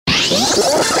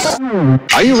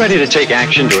Are you ready to take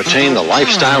action to attain the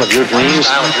lifestyle of your dreams?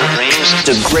 It's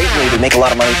a great way to make a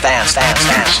lot of money fast.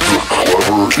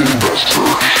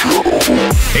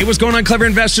 Hey, what's going on, Clever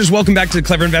Investors? Welcome back to the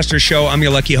Clever Investors Show. I'm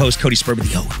your lucky host, Cody Sperber,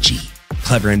 the OG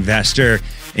Clever Investor.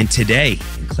 And today,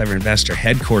 in Clever Investor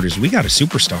headquarters, we got a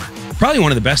superstar. Probably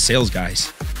one of the best sales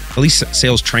guys, at least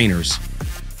sales trainers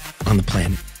on the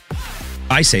planet.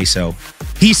 I say so.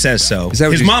 He says so.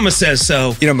 His mama says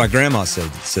so. You know, my grandma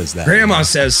says that. Grandma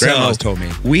says so. Grandma's told me.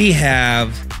 We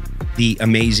have the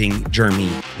amazing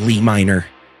Jeremy Lee Miner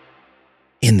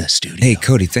in the studio. Hey,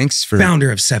 Cody, thanks for...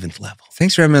 Founder of Seventh Level.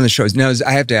 Thanks for having me on the show. Now,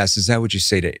 I have to ask, is that what you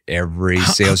say to every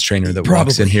sales trainer that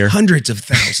walks in here? Hundreds of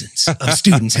thousands of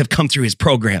students have come through his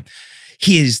program.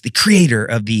 He is the creator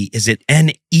of the, is it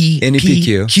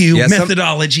NEPQ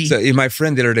methodology? So my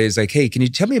friend the other day is like, hey, can you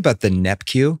tell me about the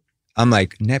NEPQ? I'm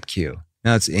like, NEPQ?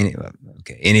 No, it's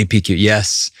NEPQ.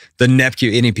 Yes, the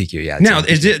NEPQ, NEPQ. Yeah. Now,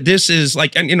 this is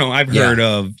like, you know, I've heard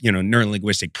of, you know,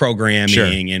 neuro-linguistic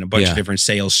programming and a bunch of different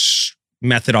sales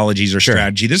methodologies or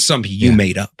strategy. This is something you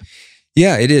made up.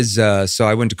 Yeah, it is. So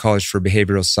I went to college for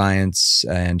behavioral science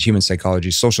and human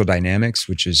psychology, social dynamics,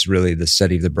 which is really the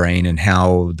study of the brain and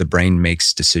how the brain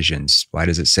makes decisions. Why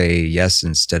does it say yes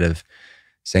instead of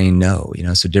saying no? You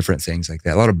know, so different things like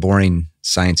that. A lot of boring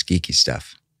science geeky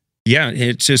stuff. Yeah,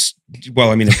 it's just,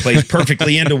 well, I mean, it plays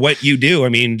perfectly into what you do. I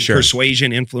mean,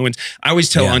 persuasion, influence. I always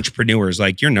tell entrepreneurs,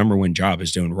 like, your number one job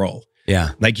is to enroll.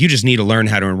 Yeah. Like, you just need to learn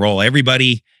how to enroll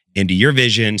everybody into your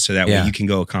vision so that way you can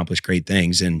go accomplish great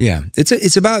things. And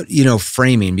it's about, you know,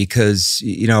 framing, because,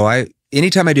 you know,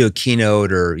 anytime I do a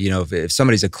keynote or, you know, if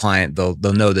somebody's a client, they'll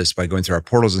know this by going through our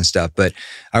portals and stuff. But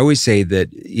I always say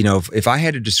that, you know, if I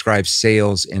had to describe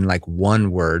sales in like one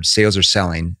word, sales or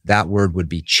selling, that word would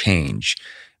be change.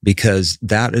 Because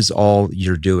that is all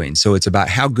you're doing. So it's about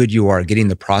how good you are getting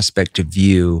the prospect to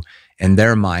view in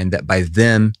their mind that by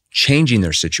them changing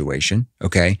their situation,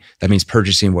 okay, that means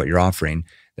purchasing what you're offering,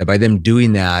 that by them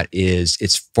doing that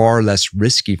it's far less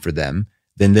risky for them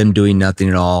than them doing nothing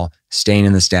at all, staying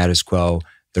in the status quo,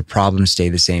 the problems stay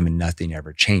the same and nothing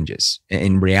ever changes.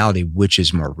 In reality, which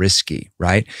is more risky,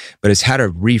 right? But it's how to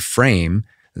reframe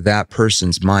that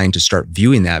person's mind to start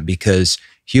viewing that, because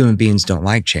human beings don't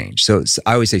like change. So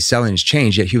I always say selling is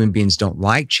change, yet human beings don't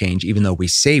like change, even though we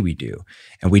say we do.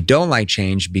 And we don't like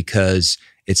change because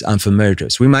it's unfamiliar to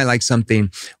us. We might like something,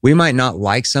 we might not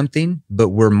like something, but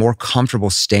we're more comfortable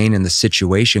staying in the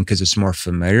situation because it's more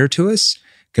familiar to us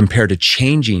compared to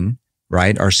changing,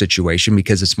 right, our situation,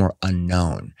 because it's more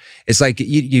unknown. It's like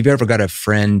you've ever got a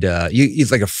friend,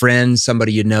 it's like a friend,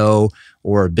 somebody you know,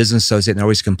 or a business associate, and they're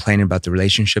always complaining about the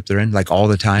relationship they're in, like all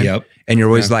the time. Yep. And you're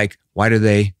always like, why do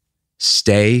they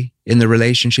stay in the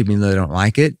relationship even though they don't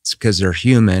like it? It's because they're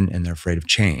human and they're afraid of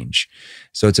change.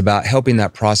 So it's about helping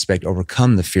that prospect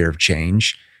overcome the fear of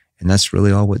change. And that's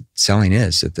really all what selling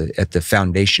is at the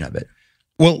foundation of it.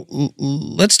 Well,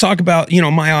 let's talk about, you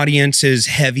know, my audience is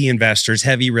heavy investors,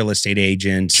 heavy real estate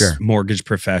agents, mortgage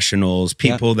professionals,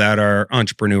 people that are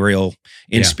entrepreneurial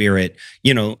in spirit.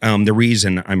 You know, the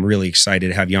reason I'm really excited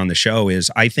to have you on the show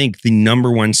is I think the number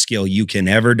one skill you can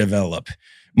ever develop,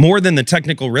 more than the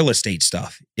technical real estate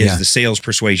stuff, is the sales,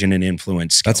 persuasion, and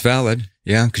influence skill. That's valid.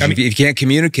 Yeah, because if you can't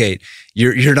communicate,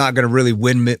 you're not going to really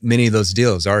win many of those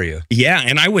deals, are you? Yeah,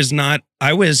 and I was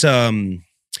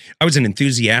an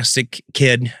enthusiastic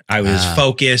kid. I was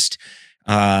focused,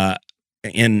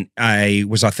 and I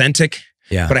was authentic,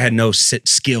 but I had no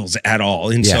skills at all.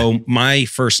 And so my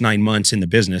first 9 months in the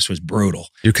business was brutal.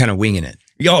 You're kind of winging it.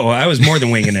 Yo, I was more than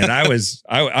winging it. I was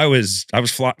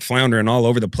floundering all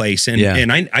over the place,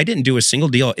 and I didn't do a single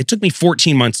deal. It took me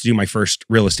 14 months to do my first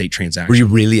real estate transaction. Were you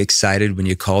really excited when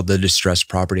you called the distressed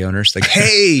property owners? Like,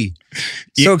 hey,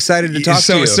 so excited to talk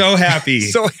to you. So happy.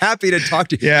 So happy to talk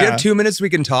to you. Yeah. Do you have 2 minutes we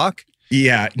can talk?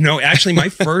 Yeah. No, actually, my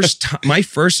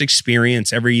first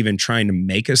experience ever even trying to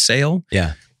make a sale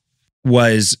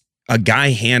was a guy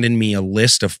handed me a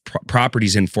list of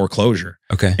properties in foreclosure.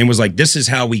 Okay. And was like, this is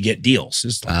how we get deals.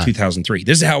 This is like 2003.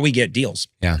 This is how we get deals.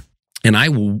 Yeah. And I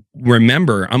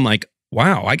remember, I'm like,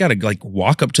 wow, I got to like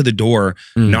walk up to the door,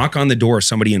 knock on the door of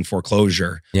somebody in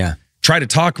foreclosure. Yeah. Try to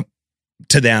talk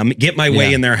to them, get my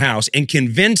way in their house, and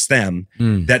convince them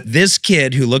that this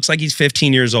kid who looks like he's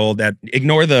 15 years old, that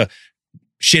ignore the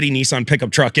shitty Nissan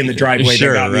pickup truck in the driveway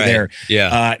that got me there.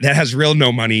 Yeah. That has real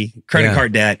no money, credit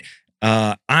card debt.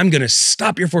 I'm going to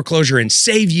stop your foreclosure and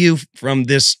save you from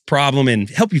this problem and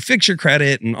help you fix your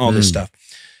credit and all this stuff.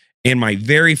 And my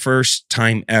very first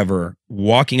time ever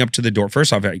walking up to the door,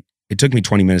 first off, it took me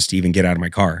 20 minutes to even get out of my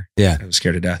car. Yeah. I was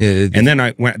scared to death. And then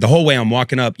I went the whole way I'm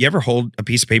walking up. You ever hold a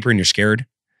piece of paper and you're scared?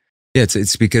 Yeah,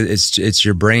 it's because it's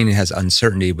your brain has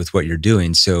uncertainty with what you're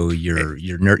doing, so your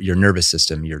nervous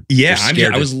system, you're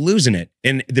I was losing it,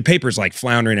 and the paper's like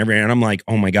floundering everywhere, and I'm like,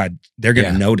 oh my God, they're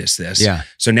gonna notice this. Yeah.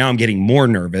 So now I'm getting more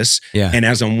nervous. Yeah. And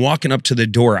as I'm walking up to the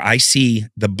door, I see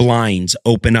the blinds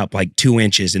open up like 2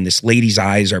 inches, and this lady's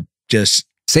eyes are just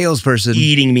salesperson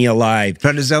eating me alive,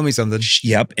 trying to sell me something.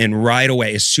 Yep. And right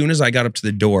away, as soon as I got up to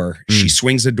the door, she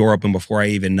swings the door open before I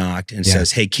even knocked and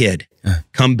says, hey kid,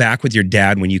 come back with your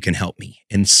dad when you can help me,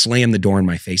 and slam the door in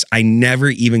my face. I never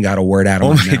even got a word out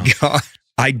of my mouth. Oh my God.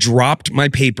 I dropped my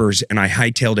papers and I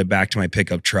hightailed it back to my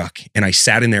pickup truck, and I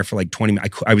sat in there for like 20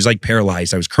 minutes. I was like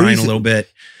paralyzed. I was crying a little bit.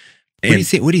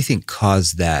 What do you think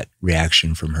caused that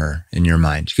reaction from her in your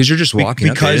mind? Because you're just walking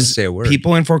up there and didn't say a word.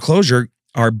 People in foreclosure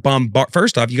are bombarded.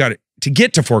 First off, you got to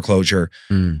get to foreclosure.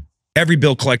 Every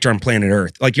bill collector on planet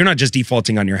Earth, like you're not just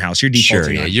defaulting on your house, you're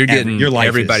defaulting on you're getting your life.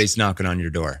 Everybody's knocking on your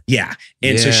door. Yeah.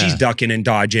 And so she's ducking and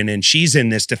dodging, and she's in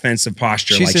this defensive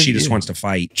posture, she just wants to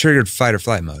fight. Triggered fight or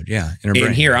flight mode. Yeah. In her brain.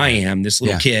 And here I am, this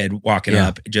little kid walking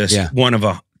up, just one of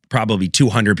probably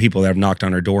 200 people that have knocked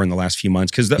on her door in the last few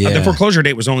months, because the foreclosure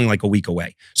date was only like a week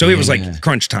away. So it was like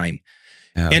crunch time.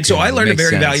 Okay. And so I learned a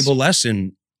very valuable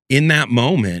lesson in that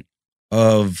moment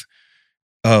of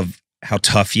how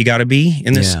tough you got to be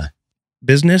in this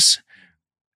business.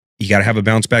 You got to have a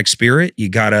bounce back spirit. You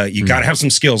gotta have some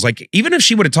skills. Like, even if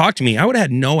she would have talked to me, I would have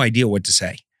had no idea what to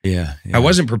say. Yeah. I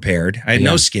wasn't prepared. I had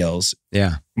no skills.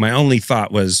 Yeah. My only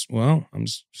thought was, well, I'm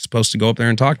supposed to go up there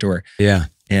and talk to her. Yeah.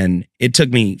 And it took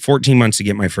me 14 months to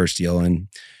get my first deal.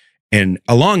 And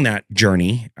along that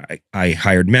journey, I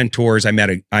hired mentors. I met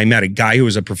a guy who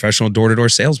was a professional door-to-door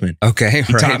salesman. Okay.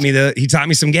 He taught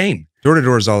me some game.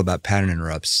 Door-to-door is all about pattern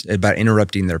interrupts, about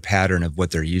interrupting their pattern of what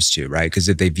they're used to, right? Because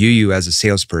if they view you as a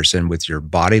salesperson with your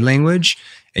body language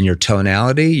and your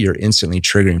tonality, you're instantly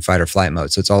triggering fight or flight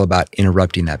mode. So it's all about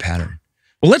interrupting that pattern.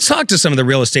 Well, let's talk to some of the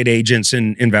real estate agents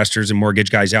and investors and mortgage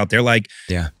guys out there. Like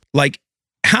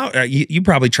how you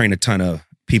probably train a ton of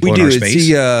people in our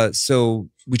space. So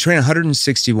we train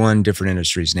 161 different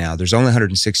industries now. There's only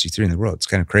 163 in the world. It's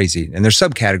kind of crazy. And there's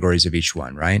subcategories of each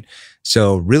one, right?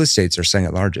 So real estate's our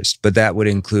second largest, but that would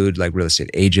include like real estate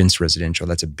agents, residential.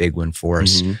 That's a big one for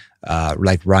us.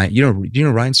 Like Ryan, you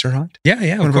know Ryan Serhant?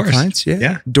 Yeah, one of our course. clients.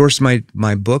 Yeah. Endorsed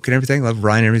my book and everything. Love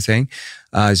Ryan and everything.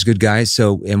 He's a good guy.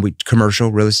 So, and we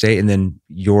commercial real estate, and then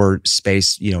your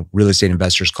space, real estate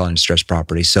investors calling distressed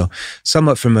property. So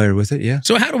somewhat familiar with it. Yeah.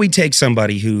 So how do we take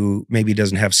somebody who maybe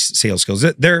doesn't have sales skills?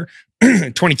 They're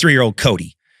 23-year-old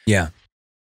Cody. Yeah.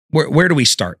 Where do we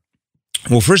start?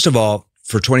 Well, first of all,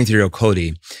 for 23-year-old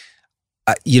Cody,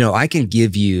 I can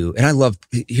give you, and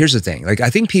here's the thing. Like, I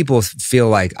think people feel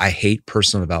like I hate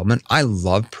personal development. I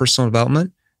love personal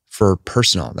development for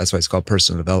personal. That's why it's called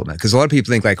personal development. Because a lot of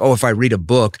people think like, oh, if I read a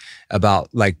book about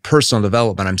like personal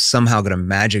development, I'm somehow going to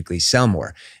magically sell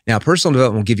more. Now, personal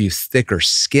development will give you thicker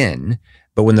skin,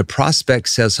 but when the prospect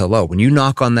says hello, when you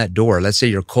knock on that door, let's say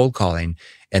you're cold calling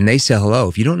and they say hello,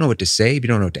 if you don't know what to say, if you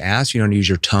don't know what to ask, you don't use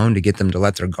your tone to get them to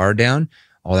let their guard down,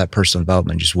 all that personal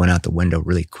development just went out the window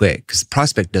really quick, because the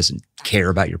prospect doesn't care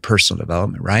about your personal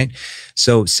development, right?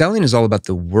 So selling is all about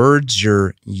the words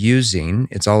you're using.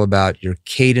 It's all about your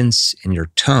cadence and your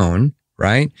tone,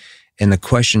 right? And the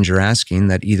questions you're asking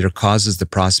that either causes the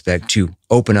prospect to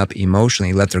open up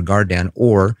emotionally, let their guard down,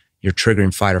 or you're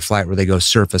triggering fight or flight where they go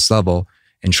surface level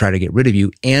and try to get rid of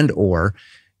you, and or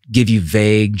give you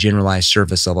vague, generalized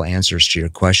surface level answers to your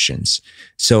questions.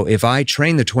 So if I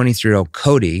train the 23-year-old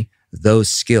Cody those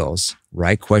skills,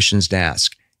 right questions to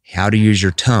ask, how to use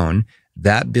your tone,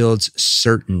 that builds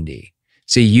certainty.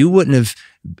 See, you wouldn't have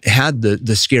had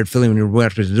the scared feeling when you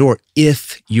went up to the door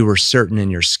if you were certain in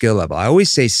your skill level. I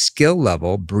always say skill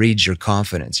level breeds your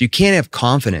confidence. You can't have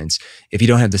confidence if you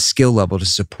don't have the skill level to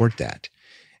support that.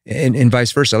 And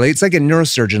vice versa. Like, it's like a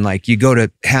neurosurgeon, like you go to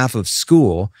half of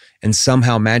school and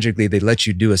somehow magically they let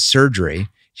you do a surgery.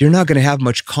 You're not going to have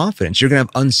much confidence. You're going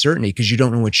to have uncertainty because you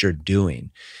don't know what you're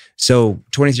doing. So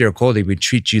 23-year-old Cody would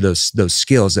treat you those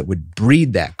skills that would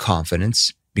breed that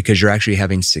confidence, because you're actually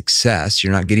having success.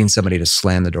 You're not getting somebody to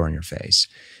slam the door in your face.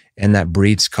 And that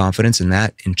breeds confidence, and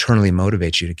that internally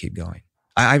motivates you to keep going.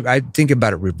 I think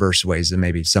about it reverse ways than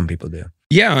maybe some people do.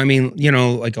 Yeah. I mean,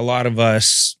 like a lot of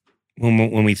us,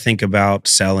 when we think about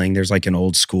selling, there's like an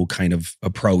old school kind of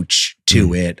approach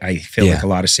to it. I feel like a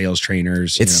lot of sales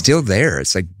trainers. It's still there.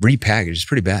 It's like repackaged. It's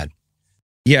pretty bad.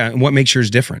 Yeah. And what makes yours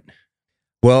different?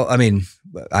 Well, I mean,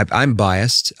 I'm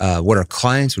biased. What our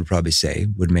clients would probably say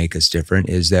would make us different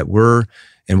is that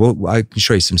I can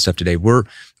show you some stuff today. We're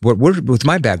with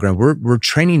my background, we're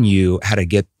training you how to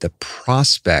get the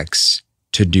prospects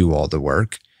to do all the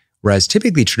work. Whereas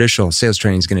typically traditional sales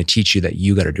training is going to teach you that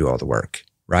you got to do all the work,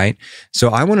 right? So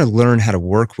I want to learn how to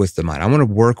work with the mind. I want to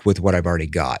work with what I've already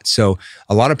got. So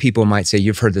a lot of people might say,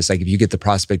 you've heard this, like if you get the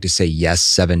prospect to say yes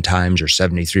 7 times, you're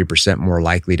 73% more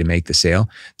likely to make the sale.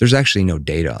 There's actually no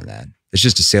data on that. It's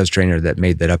just a sales trainer that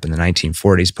made that up in the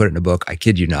 1940s, put it in a book, I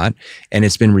kid you not, and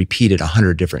it's been repeated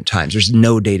 100 different times. There's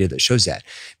no data that shows that.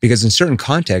 Because in certain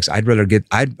contexts, I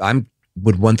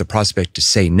would want the prospect to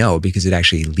say no because it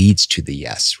actually leads to the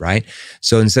yes, right?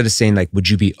 So instead of saying like, would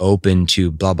you be open to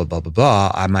blah, blah, blah, blah,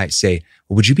 blah, I might say,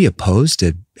 well, would you be opposed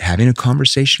to having a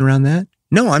conversation around that?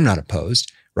 No, I'm not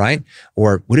opposed, right?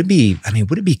 Or would it be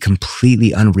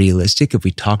completely unrealistic if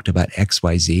we talked about X,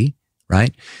 Y, Z?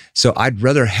 Right? So I'd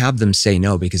rather have them say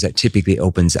no because that typically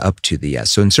opens up to the yes.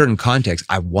 So in certain contexts,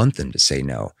 I want them to say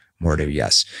no more to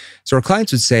yes. So our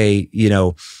clients would say,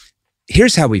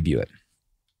 here's how we view it.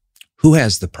 Who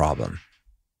has the problem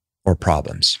or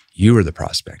problems? You or the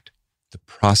prospect? The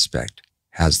prospect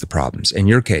has the problems. In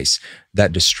your case,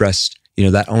 that distressed,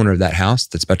 that owner of that house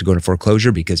that's about to go into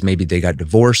foreclosure because maybe they got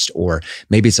divorced, or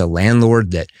maybe it's a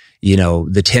landlord that,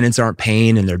 the tenants aren't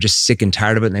paying and they're just sick and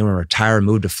tired of it and they want to retire and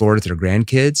move to Florida with their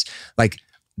grandkids. Like,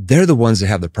 they're the ones that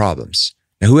have the problems.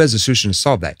 Now, who has a solution to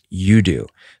solve that? You do.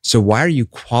 So why are you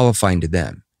qualifying to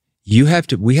them? We have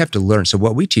to learn. So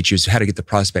what we teach you is how to get the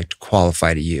prospect to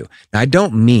qualify to you. Now, I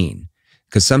don't mean,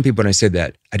 because some people, when I say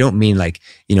that, I don't mean like,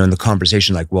 in the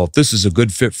conversation, like, well, if this is a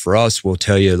good fit for us, we'll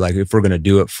tell you, like, if we're going to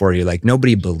do it for you. Like,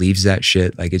 nobody believes that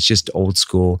shit. Like, it's just old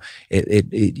school.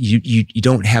 You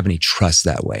don't have any trust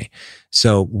that way.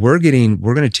 So we're going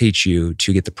to teach you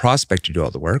to get the prospect to do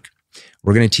all the work.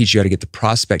 We're going to teach you how to get the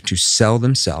prospect to sell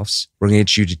themselves. We're going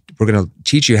to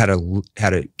teach you how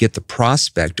to get the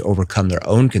prospect to overcome their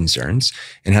own concerns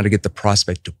and how to get the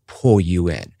prospect to pull you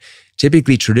in.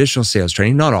 Typically, traditional sales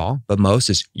training, not all, but most,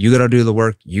 is you got to do the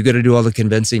work. You got to do all the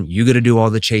convincing. You got to do all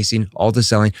the chasing, all the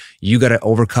selling. You got to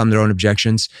overcome their own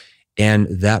objections. And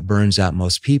that burns out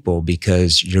most people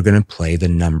because you're going to play the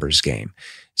numbers game.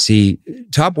 See,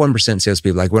 top 1%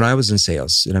 salespeople, like when I was in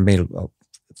sales, and I made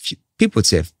people would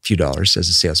say a few dollars as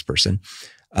a salesperson.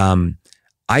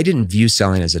 I didn't view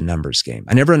selling as a numbers game.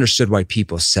 I never understood why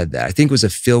people said that. I think it was a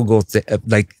feel goal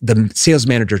like the sales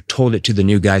manager told it to the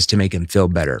new guys to make them feel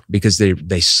better because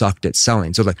they sucked at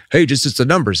selling. So like, hey, it's a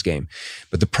numbers game.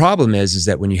 But the problem is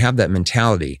that when you have that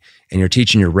mentality and you're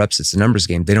teaching your reps it's a numbers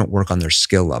game, they don't work on their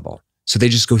skill level. So they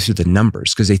just go through the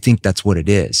numbers because they think that's what it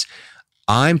is.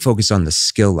 I'm focused on the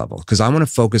skill level because I want to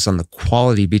focus on the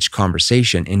quality of each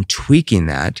conversation and tweaking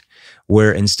that,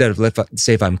 where instead of, let's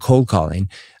say if I'm cold calling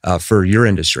for your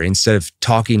industry, instead of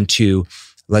talking to,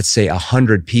 let's say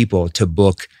 100 people to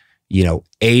book,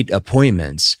 8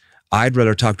 appointments, I'd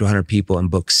rather talk to 100 people and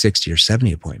book 60 or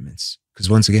 70 appointments. Because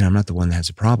once again, I'm not the one that has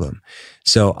a problem.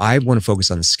 So I want to focus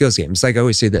on the skills game. It's like I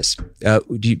always say this. Do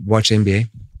you watch the NBA?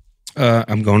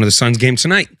 I'm going to the Suns game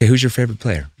tonight. Okay, who's your favorite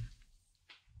player?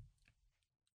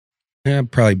 Yeah,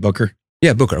 probably Booker.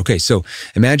 Yeah, Booker. Okay, so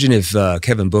imagine if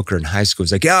Kevin Booker in high school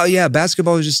was like, oh yeah,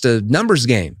 basketball is just a numbers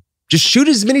game. Just shoot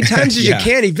as many times as you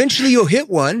can. Eventually you'll hit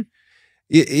one.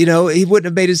 He wouldn't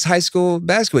have made his high school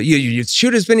basketball. You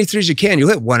shoot as many threes as you can. You'll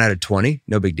hit 1 out of 20.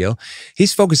 No big deal.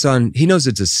 He's focused on, he knows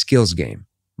it's a skills game,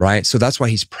 right? So that's why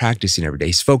he's practicing every day.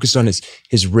 He's focused on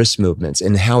his wrist movements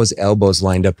and how his elbows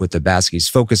lined up with the basket. He's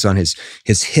focused on his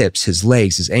hips, his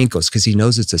legs, his ankles, because he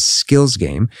knows it's a skills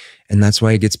game. And that's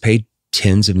why he gets paid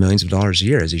tens of millions of dollars a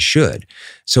year, as he should.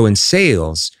 So in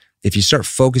sales, if you start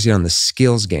focusing on the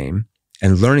skills game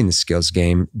and learning the skills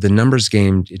game, the numbers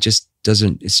game, it's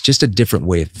just a different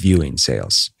way of viewing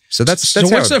sales. So that's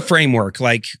what's the framework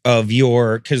like of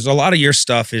because a lot of your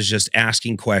stuff is just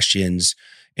asking questions,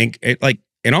 and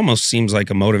it almost seems like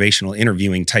a motivational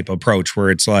interviewing type approach where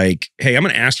it's like, hey, I'm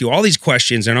going to ask you all these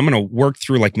questions and I'm going to work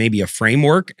through like maybe a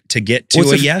framework to get to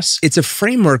a yes. It's a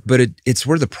framework, but it's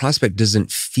where the prospect doesn't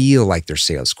feel like they're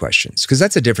sales questions. Because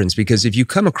that's a difference. Because if you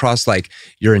come across like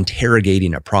you're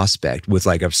interrogating a prospect with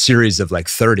like a series of like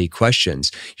 30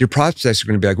 questions, your prospects are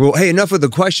going to be like, well, hey, enough of the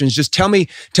questions. Just tell me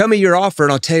your offer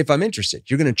and I'll tell you if I'm interested.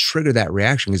 You're going to trigger that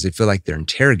reaction because they feel like they're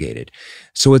interrogated.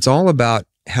 So it's all about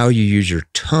how you use your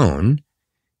tone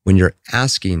when you're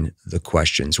asking the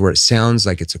questions, where it sounds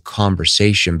like it's a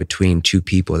conversation between two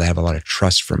people that have a lot of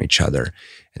trust from each other.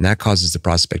 And that causes the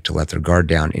prospect to let their guard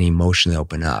down and emotionally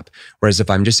open up. Whereas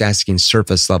if I'm just asking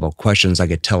surface level questions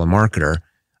like a telemarketer,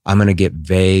 I'm going to get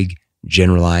vague,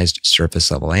 generalized,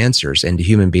 surface level answers. And to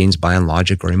human beings, by and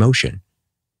logic or emotion,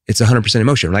 it's 100%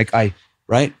 emotion.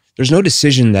 Right? There's no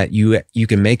decision that you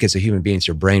can make as a human being, it's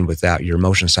your brain, without your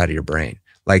emotional side of your brain.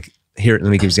 Like here, let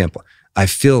me give you an example. I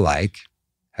feel like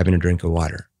having a drink of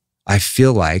water. I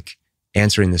feel like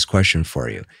answering this question for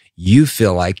you. You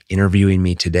feel like interviewing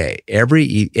me today.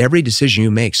 Every decision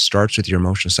you make starts with your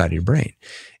emotional side of your brain.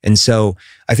 And so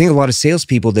I think a lot of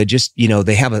salespeople that just,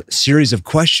 they have a series of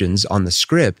questions on the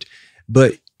script,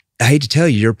 but I hate to tell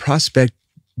you, your prospect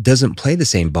doesn't play the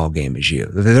same ball game as you.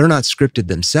 They're not scripted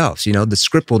themselves. The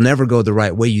script will never go the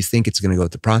right way you think it's going to go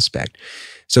with the prospect.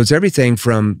 So it's everything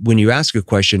from when you ask a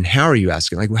question, how are you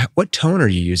asking? Like, what tone are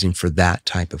you using for that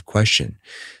type of question?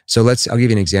 So I'll give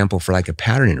you an example for like a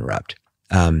pattern interrupt.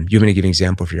 You want me to give an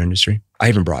example for your industry? I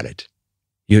even brought it.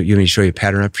 You want me to show you a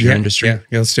pattern interrupt for your industry? Yeah,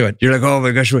 let's do it. You're like, oh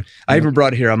my gosh. I even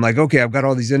brought it here. I'm like, okay, I've got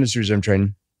all these industries I'm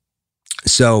training.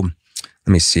 So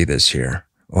let me see this here.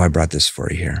 Oh, I brought this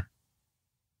for you here.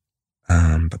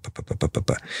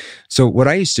 So what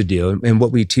I used to do, and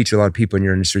what we teach a lot of people in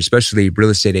your industry, especially real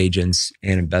estate agents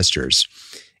and investors,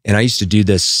 and I used to do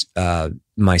this,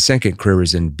 my second career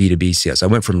was in B2B sales. I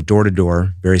went from door to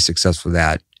door, very successful at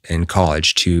that in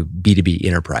college, to B2B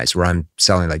enterprise, where I'm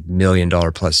selling like $1 million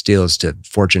plus deals to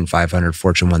Fortune 500,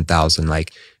 Fortune 1000,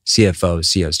 like CFOs,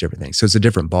 CEOs, different things. So it's a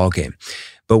different ball game.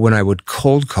 But when I would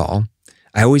cold call,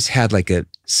 I always had like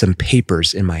some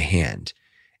papers in my hand.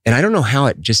 And I don't know how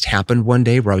it just happened one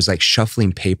day where I was like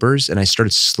shuffling papers and I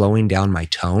started slowing down my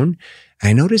tone. And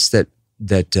I noticed that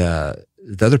the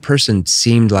other person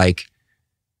seemed like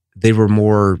they were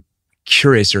more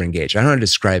curious or engaged. I don't know how to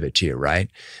describe it to you, right?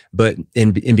 But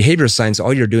in behavioral science,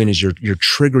 all you're doing is you're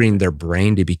triggering their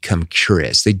brain to become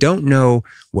curious. They don't know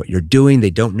what you're doing.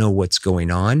 They don't know what's going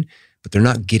on, but they're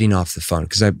not getting off the phone.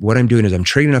 Because what I'm doing is I'm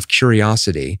triggering enough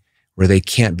curiosity where they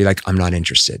can't be like, I'm not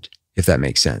interested, if that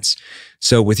makes sense.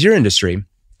 So with your industry,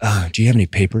 do you have any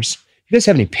papers? You guys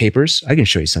have any papers? I can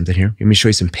show you something here. Let me show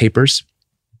you some papers.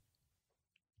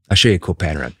 I'll show you a cool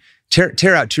pattern.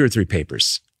 Tear out 2 or 3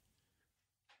 papers.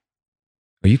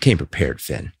 Oh, you came prepared,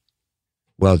 Finn.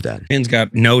 Well done. Finn's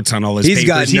got notes on all his papers.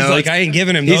 Got He's notes. like, I ain't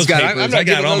giving him those papers. I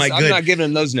got all my good. I'm not giving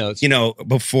him those notes.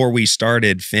 Before we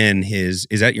started, Finn, is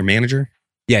that your manager?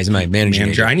 Yeah, he's my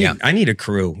manager. I need a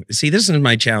crew. See, this is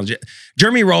my challenge.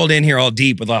 Jeremy rolled in here all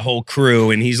deep with a whole crew,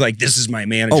 and he's like, "This is my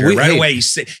manager." Away,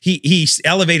 he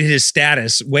elevated his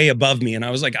status way above me, and I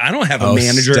was like, "I don't have a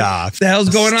manager. Stop. What the hell's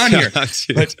going on here?"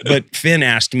 But Finn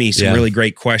asked me some really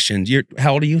great questions.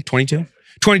 How old are you? 22.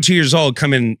 22 years old,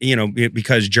 coming,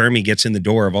 because Jeremy gets in the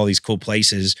door of all these cool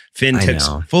places. Finn takes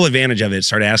full advantage of it.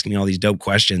 Started asking me all these dope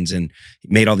questions and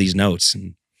made all these notes.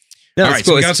 And no, all right,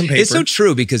 cool. so we got some paper. It's so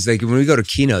true because like when we go to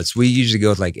keynotes, we usually go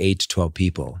with like 8 to 12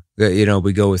 people.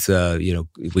 We go with,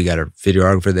 we got a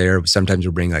videographer there. Sometimes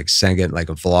we'll bring like second, like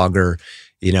a vlogger.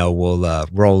 We'll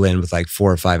roll in with like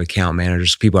 4 or 5 account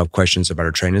managers. People have questions about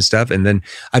our training stuff. And then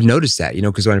I've noticed that,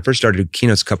 because when I first started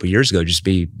keynotes a couple of years ago, just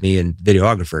be me and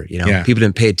videographer, people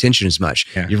didn't pay attention as much.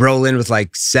 Yeah. You roll in with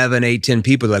like 7, 8, 10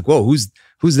 people, like, whoa,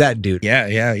 who's that dude?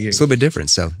 Yeah. It's a little bit different.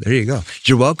 So there you go.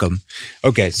 You're welcome.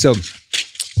 Okay. So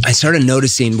I started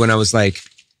noticing when I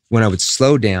would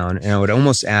slow down and I would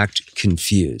almost act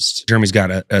confused. Jeremy's got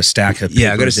a stack of papers.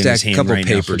 Yeah, I got a stack, a couple right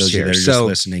papers here. So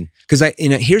listening. Because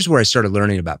here's where I started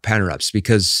learning about pattern ups.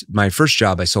 Because my first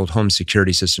job, I sold home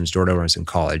security systems door to door when I was in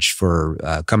college for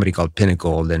a company called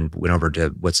Pinnacle. Then went over to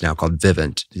what's now called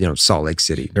Vivint, Salt Lake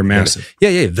City. They're massive.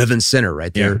 Yeah, Vivint Center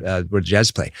right there where the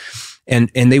Jazz play. And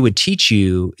they would teach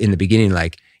you in the beginning,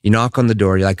 like, you knock on the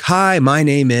door, you're like, hi, my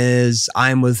name is,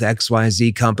 I'm with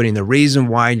XYZ company. And the reason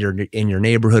why you're in your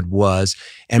neighborhood was,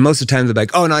 and most of the time they're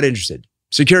like, oh, not interested.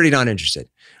 Security, not interested.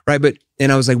 Right.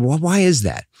 And I was like, well, why is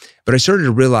that? But I started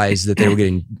to realize that they were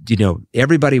getting,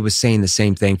 everybody was saying the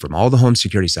same thing from all the home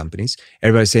security companies.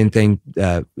 Everybody was saying thing,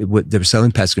 they were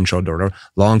selling pest control door to door,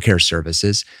 lawn care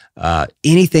services,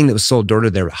 anything that was sold door to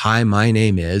door. Hi, my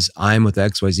name is, I'm with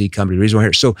XYZ company. Reason why I'm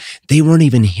here. So they weren't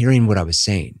even hearing what I was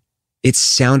saying. It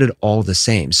sounded all the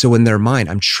same. So in their mind,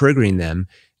 I'm triggering them,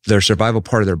 their survival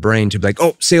part of their brain to be like,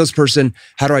 oh, salesperson,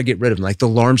 how do I get rid of them? Like the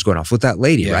alarm's going off with that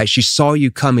lady, right? She saw you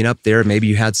coming up there. Maybe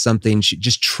you had something. She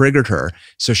just triggered her.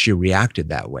 So she reacted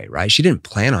that way, right? She didn't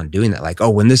plan on doing that. Like, oh,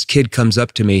 when this kid comes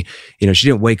up to me, she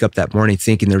didn't wake up that morning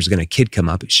thinking there was going to a kid come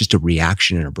up. It's just a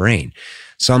reaction in her brain.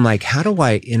 So I'm like, how do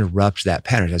I interrupt that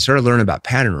pattern? I started learning about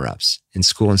pattern interrupts in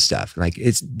school and stuff. Like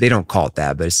they don't call it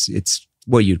that, but it's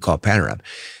what you'd call pattern interrupt.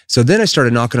 So then I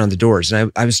started knocking on the doors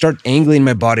and I would start angling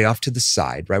my body off to the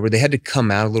side, right? Where they had to come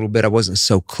out a little bit. I wasn't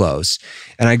so close.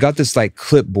 And I got this like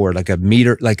clipboard, like a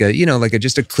meter,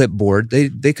 just a clipboard.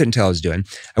 They couldn't tell what I was doing.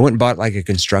 I went and bought like a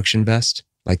construction vest,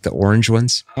 like the orange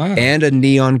ones, and a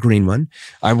neon green one.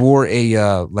 I wore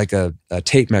a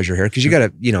tape measure here because you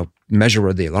got to, measure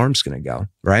where the alarm's going to go,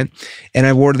 right? And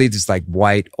I wore these like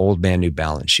white old man New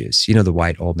Balance shoes. You know, the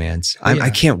white old mans. I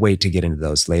can't wait to get into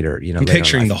those later. You know, I'm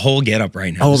picturing the whole getup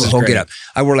right now. Oh, the whole getup.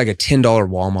 I wore like a $10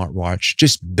 Walmart watch,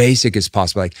 just basic as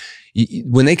possible. Like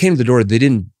when they came to the door, they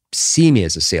didn't see me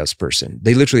as a salesperson.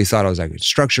 They literally thought I was like a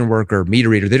construction worker, meter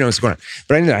reader. They didn't know what's going on.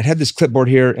 But I knew that I had this clipboard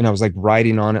here and I was like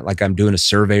writing on it like I'm doing a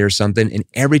survey or something. And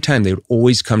every time they would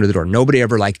always come to the door. Nobody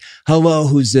ever like, hello,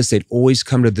 who's this? They'd always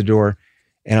come to the door.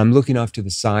 And I'm looking off to the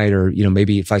side, or, you know,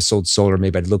 maybe if I sold solar,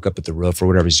 maybe I'd look up at the roof or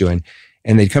whatever I was doing.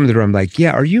 And they'd come to the door. I'm like,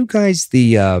 yeah, are you guys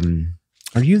the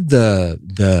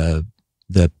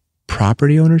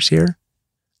property owners here?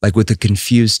 Like with a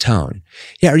confused tone.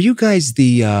 Yeah, are you guys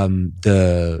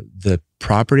the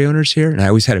property owners here? And I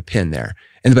always had a pin there.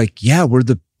 And they're like, yeah, we're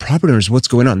the property owners. What's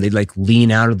going on? They'd like lean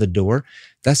out of the door.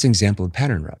 That's an example of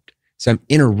pattern interrupt. So I'm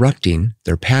interrupting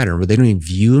their pattern where they don't even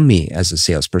view me as a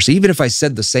salesperson. Even if I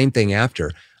said the same thing after,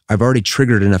 I've already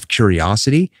triggered enough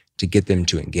curiosity to get them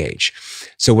to engage.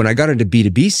 So when I got into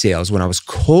B2B sales, when I was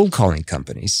cold calling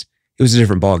companies, it was a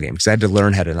different ballgame because I had to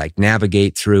learn how to like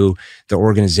navigate through the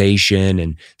organization.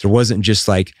 And there wasn't just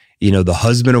like, you know, the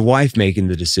husband and wife making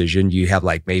the decision. You have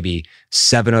like maybe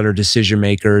 7 other decision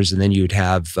makers, and then you'd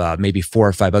have maybe 4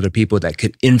 or 5 other people that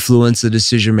could influence the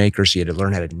decision maker. So you had to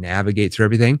learn how to navigate through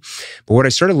everything. But what I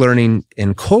started learning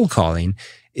in cold calling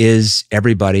is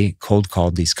everybody cold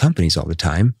called these companies all the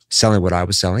time, selling what I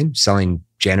was selling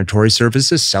janitorial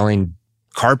services, selling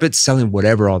carpets, selling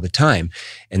whatever all the time.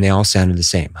 And they all sounded the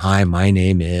same. Hi, my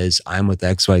name is, I'm with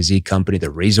XYZ company. The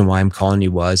reason why I'm calling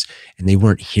you was, and they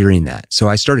weren't hearing that. So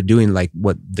I started doing like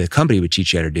what the company would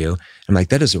teach you how to do. I'm like,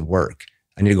 that doesn't work.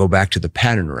 I need to go back to the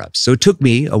pattern interrupts. So it took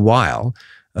me a while,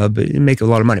 but it make a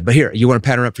lot of money. But here, you want a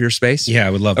pattern interrupt for your space? Yeah,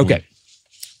 I would love Okay. one.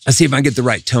 Let's see if I can get the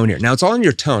right tone here. Now it's all in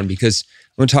your tone because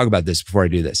I'm going to talk about this before I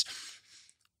do this.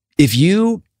 If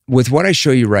you, with what I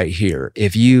show you right here,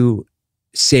 if you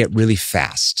say it really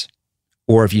fast,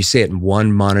 or if you say it in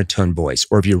one monotone voice,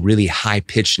 or if you're really high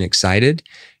pitched and excited,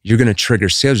 you're going to trigger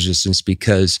sales resistance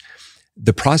because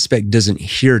the prospect doesn't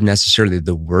hear necessarily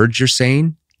the words you're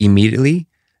saying immediately.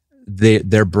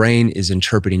 Their brain is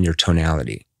interpreting your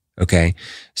tonality. Okay.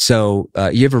 So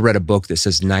you ever read a book that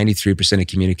says 93% of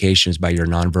communication is by your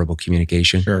nonverbal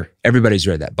communication? Sure. Everybody's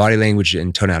read that. Body language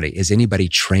and tonality. Has anybody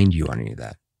trained you on any of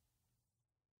that?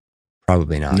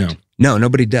 Probably not. No,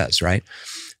 nobody does, right?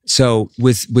 So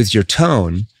with your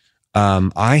tone,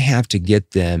 I have to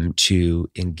get them to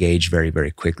engage very,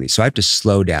 very quickly. So I have to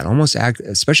slow down, almost act,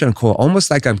 especially on call,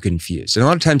 almost like I'm confused. And a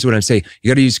lot of times when I'm saying, you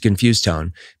got to use a confused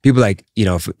tone, people like, you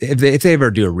know, if they ever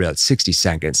do a reel, it's 60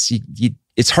 seconds.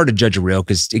 It's hard to judge a reel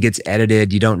because it gets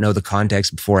edited. You don't know the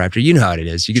context before, after. You know how it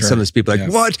is. You get some of those people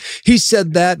like, what? He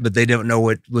said that, but they don't know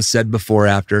what was said before,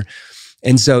 after.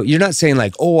 And so you're not saying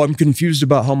like, oh, I'm confused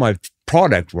about how my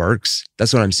product works.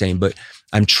 That's what I'm saying. But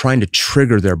I'm trying to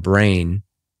trigger their brain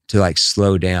to like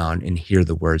slow down and hear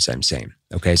the words I'm saying.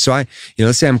 Okay. So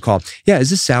let's say I'm called. Yeah. Is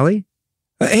this Sally?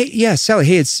 Hey, yeah, Sally.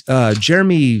 Hey, it's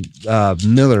Jeremy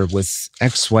Miller with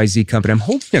XYZ company. I'm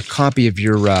holding a copy of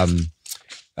your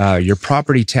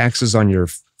property taxes on your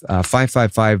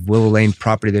 555 Willow Lane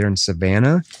property there in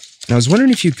Savannah. And I was wondering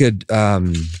if you could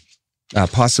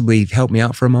possibly help me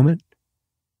out for a moment.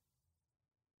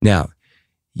 Now,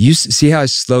 you see how I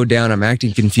slowed down? I'm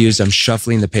acting confused. I'm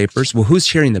shuffling the papers. Well,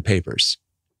 who's hearing the papers?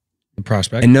 The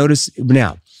prospect. And notice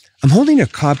now, I'm holding a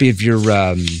copy of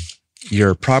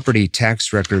your property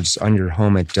tax records on your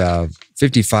home at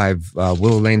 55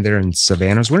 Willow Lane there in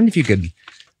Savannah. I was wondering if you could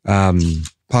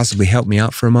possibly help me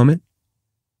out for a moment.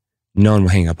 No one will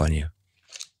hang up on you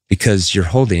because you're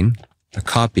holding a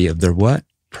copy of their what?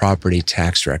 Property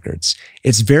tax records.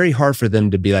 It's very hard for them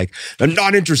to be like, I'm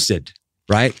not interested.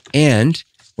 Right. And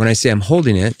when I say I'm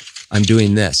holding it, I'm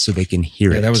doing this so they can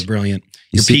hear it. That was brilliant.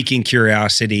 You're piquing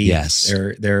curiosity. Yes.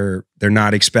 They're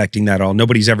not expecting that at all.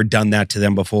 Nobody's ever done that to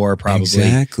them before, probably.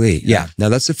 Exactly. Yeah. Now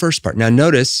that's the first part. Now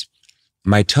notice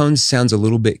my tone sounds a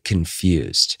little bit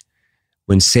confused.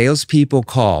 When salespeople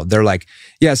call, they're like,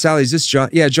 yeah, Sally, is this John?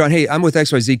 Yeah, John, hey, I'm with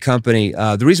XYZ company.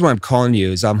 The reason why I'm calling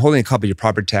you is I'm holding a copy of your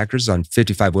property taxes on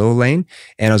 55 Willow Lane.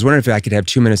 And I was wondering if I could have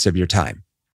 2 minutes of your time.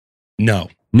 No,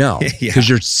 because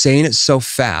you're saying it so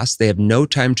fast. They have no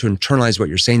time to internalize what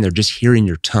you're saying. They're just hearing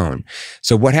your tone.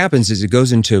 So what happens is it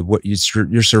goes into what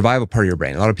your survival part of your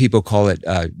brain. A lot of people call it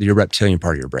your reptilian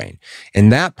part of your brain.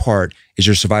 And that part is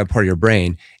your survival part of your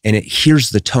brain. And it hears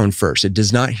the tone first. It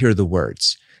does not hear the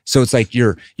words. So it's like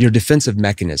your defensive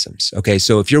mechanisms. Okay.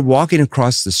 So if you're walking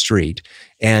across the street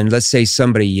and let's say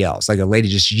somebody yells, like a lady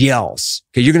just yells,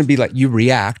 okay, you're going to be like, you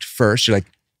react first. You're like,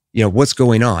 what's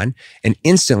going on? And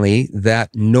instantly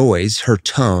that noise, her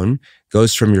tone,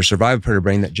 goes from your survival part of your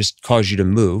brain that just caused you to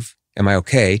move, am I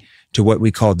okay, to what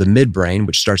we call the midbrain,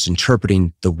 which starts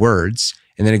interpreting the words.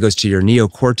 And then it goes to your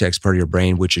neocortex part of your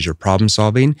brain, which is your problem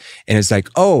solving. And it's like,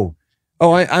 I'm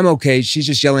okay. She's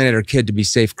just yelling at her kid to be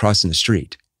safe crossing the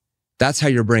street. That's how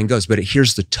your brain goes, but it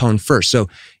hears the tone first. So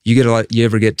you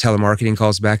ever get telemarketing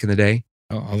calls back in the day?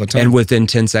 All the time. And within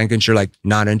 10 seconds, you're like,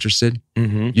 not interested.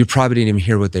 Mm-hmm. You probably didn't even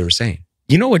hear what they were saying.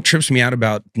 You know what trips me out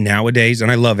about nowadays?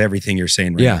 And I love everything you're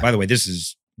saying right now. By the way, this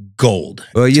is gold.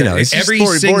 Well, it's every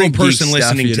single person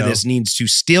listening to this needs to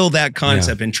steal that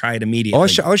concept and try it immediately.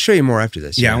 I'll show you more after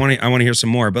this. Yeah, I want to hear some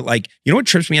more. But you know what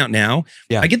trips me out now?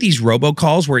 Yeah. I get these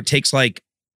robocalls where it takes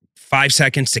 5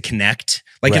 seconds to connect.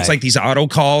 It's like these auto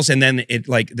calls, and then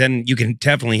then you can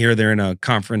definitely hear they're in a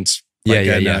conference, in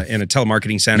a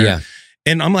telemarketing center. Yeah.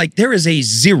 And I'm like, there is a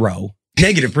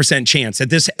 -% chance that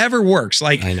this ever works.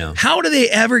 I know. How do they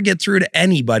ever get through to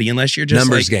anybody unless you're just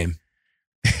numbers game?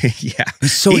 Yeah.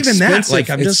 It's so even expensive.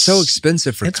 That, it's so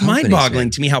expensive for it's mind-boggling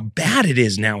to me how bad it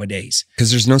is nowadays. Because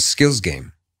there's no skills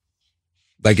game.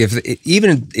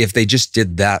 Even if they just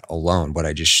did that alone, what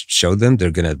I just showed them, they're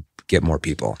going to get more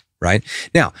people. Right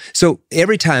now, so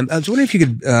every time I was wondering if you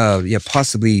could,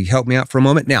 possibly help me out for a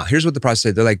moment. Now, here's what the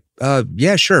process is. They're like,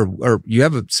 yeah, sure. Or you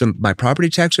have my property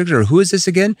tax record, or who is this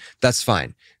again? That's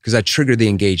fine, because I triggered the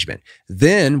engagement.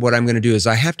 Then what I'm going to do is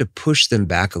I have to push them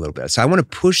back a little bit. So I want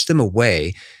to push them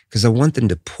away because I want them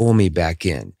to pull me back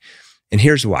in. And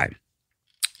here's why.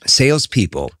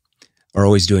 Salespeople are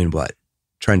always doing what?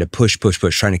 Trying to push,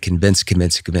 trying to convince.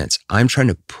 I'm trying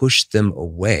to push them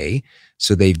away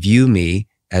so they view me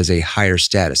as a higher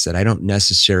status, that I don't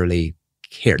necessarily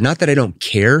care. Not that I don't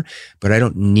care, but I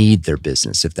don't need their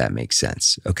business, if that makes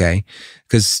sense, okay?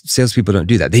 Because salespeople don't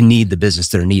do that. They need the business,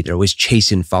 they're need. They're always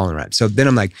chasing, following around. So then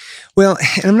I'm like, well,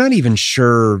 I'm not even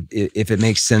sure if it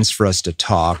makes sense for us to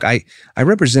talk. I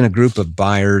represent a group of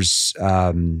buyers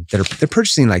they're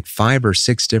purchasing 5 or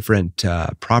 6 different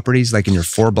properties, in your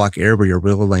 4-block area where your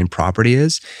Willow Lane property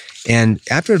is. And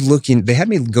after looking, they had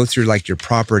me go through your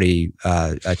property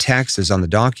taxes on the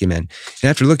document. And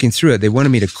after looking through it, they wanted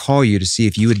me to call you to see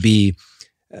if you would be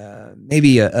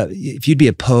if you'd be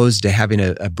opposed to having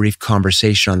a brief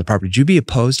conversation on the property. Would you be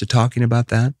opposed to talking about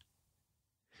that?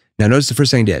 Now, notice the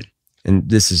first thing I did, and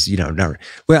this is, and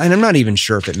I'm not even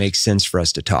sure if it makes sense for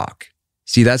us to talk.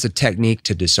 See, that's a technique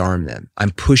to disarm them.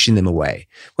 I'm pushing them away.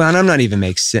 Well, and I'm not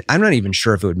even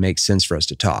sure if it would make sense for us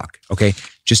to talk. Okay.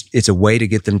 It's a way to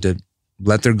get them to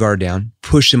let their guard down,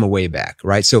 push them away back,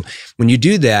 right? So when you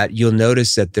do that, you'll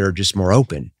notice that they're just more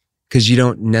open because you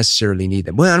don't necessarily need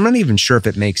them. Well, I'm not even sure if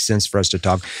it makes sense for us to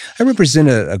talk. I represent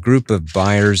a group of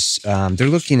buyers. They're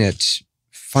looking at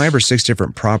 5 or 6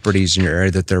 different properties in your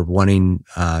area that they're wanting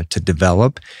to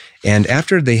develop. And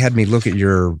after they had me look at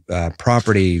your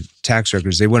property tax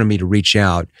records, they wanted me to reach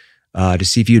out to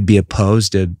see if you'd be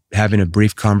opposed to having a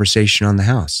brief conversation on the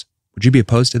house. Would you be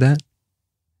opposed to that?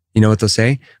 You know what they'll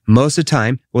say? Most of the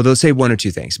time, well, they'll say 1 or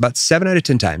 2 things. About 7 out of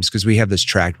 10 times, because we have this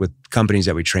tracked with companies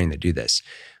that we train that do this.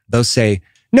 They'll say,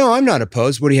 no, I'm not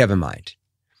opposed. What do you have in mind?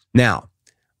 Now,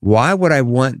 why would I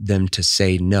want them to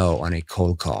say no on a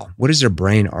cold call? What is their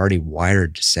brain already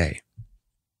wired to say?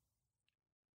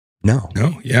 No.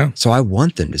 No, yeah. So I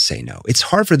want them to say no. It's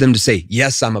hard for them to say,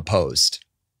 yes, I'm opposed.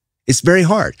 It's very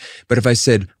hard. But if I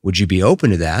said, would you be open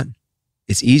to that?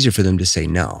 It's easier for them to say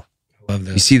no. I love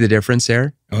this. You see the difference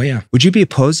there? Oh, yeah. Would you be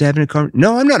opposed to having a conversation?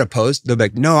 No, I'm not opposed. They'll be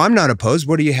like, no, I'm not opposed.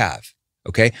 What do you have?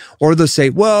 Okay. Or they'll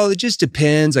say, well, it just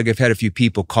depends. I've had a few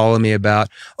people calling me about,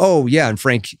 oh yeah. And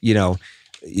Frank,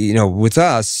 with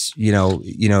us,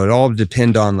 it all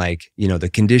depend on the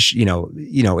condition,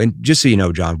 and just so you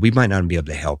know, John, we might not be able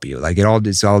to help you.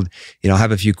 It's all,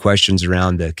 have a few questions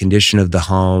around the condition of the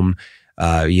home,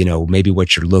 maybe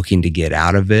what you're looking to get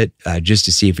out of it, just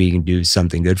to see if we can do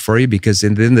something good for you. Because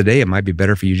at the end of the day, it might be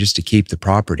better for you just to keep the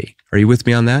property. Are you with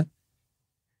me on that?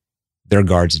 Their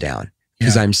guard's down.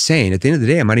 Because I'm saying at the end of the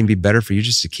day, it might even be better for you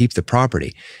just to keep the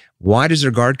property. Why does their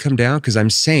guard come down? Because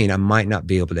I'm saying I might not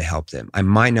be able to help them. I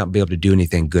might not be able to do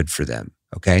anything good for them.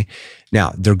 Okay.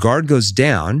 Now their guard goes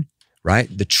down, right?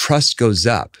 The trust goes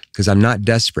up because I'm not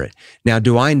desperate. Now,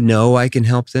 do I know I can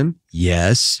help them?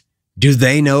 Yes. Do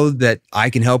they know that I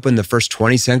can help in the first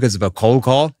 20 seconds of a cold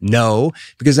call? No,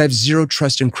 because I have zero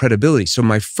trust and credibility. So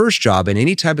my first job in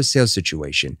any type of sales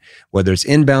situation, whether it's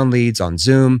inbound leads on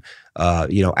Zoom,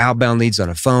 outbound leads on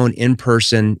a phone, in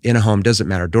person, in a home, doesn't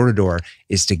matter, door to door,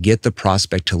 is to get the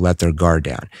prospect to let their guard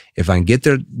down. If I can get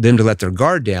them to let their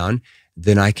guard down,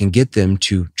 then I can get them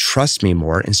to trust me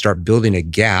more and start building a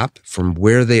gap from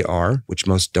where they are, which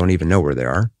most don't even know where they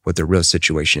are, what their real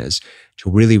situation is, to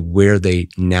really where they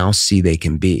now see they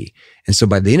can be. And so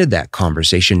by the end of that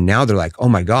conversation, now they're like, oh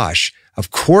my gosh,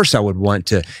 of course I would want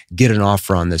to get an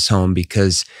offer on this home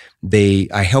because I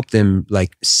help them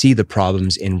like see the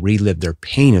problems and relive their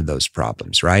pain of those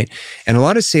problems, right? And a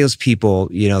lot of salespeople,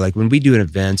 like when we do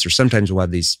events or sometimes we'll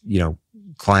have these,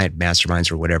 client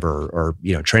masterminds or whatever, or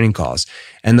training calls.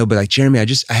 And they'll be like, Jeremy,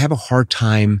 I have a hard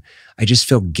time. I just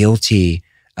feel guilty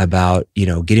about,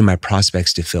 getting my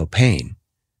prospects to feel pain.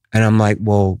 And I'm like,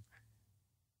 well,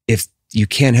 if you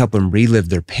can't help them relive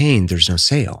their pain, there's no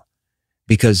sale.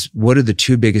 Because what are the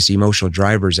two biggest emotional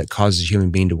drivers that causes a human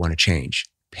being to want to change?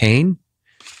 Pain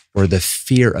or the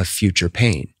fear of future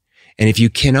pain? And if you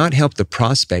cannot help the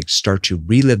prospect start to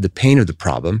relive the pain of the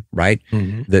problem, right?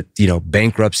 That,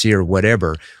 bankruptcy or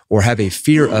whatever, or have a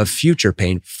fear of future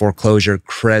pain, foreclosure,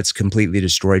 credits completely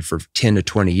destroyed for 10 to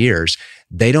 20 years,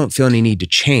 they don't feel any need to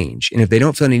change. And if they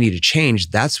don't feel any need to change,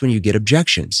 that's when you get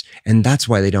objections. And that's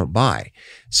why they don't buy.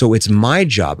 So it's my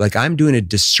job. Like I'm doing a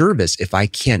disservice if I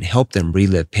can't help them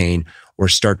relive pain or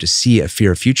start to see a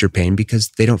fear of future pain because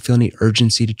they don't feel any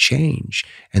urgency to change.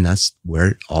 And that's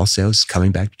where all sales is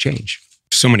coming back to change.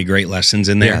 So many great lessons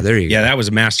in there. Yeah, there you go. Yeah, that was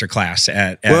a master class.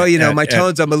 My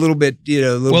tones, I'm a little bit,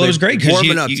 it was great because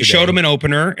you showed them an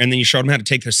opener and then you showed them how to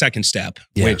take the second step,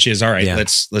 which is, all right,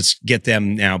 let's get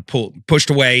them now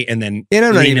pushed away and then and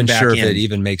I'm not even sure if it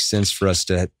even makes sense for us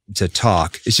to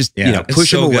talk. It's just,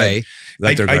 push them away.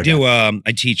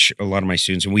 I teach a lot of my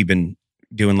students and we've been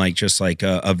doing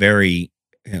a very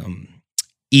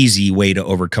easy way to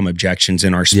overcome objections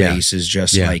in our space is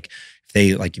just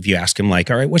if you ask them all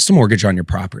right, what's the mortgage on your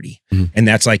property? And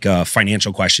that's like a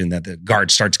financial question that the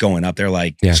guard starts going up. They're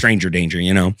like stranger danger,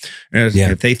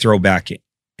 If they throw back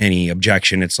any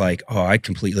objection, it's like, oh, I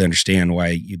completely understand why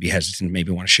you'd be hesitant to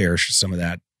maybe want to share some of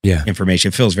that information.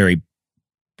 It feels very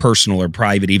personal or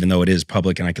private, even though it is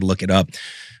public and I could look it up.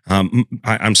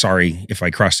 I'm sorry if I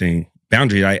crossed any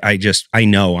boundary. I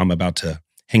know I'm about to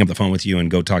hang up the phone with you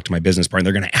and go talk to my business partner.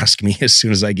 They're going to ask me as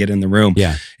soon as I get in the room.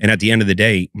 Yeah. And at the end of the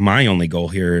day, my only goal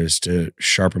here is to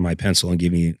sharpen my pencil and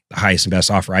give me the highest and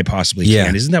best offer I possibly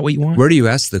can. Isn't that what you want? Where do you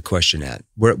ask the question at?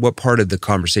 What part of the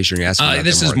conversation are you asking?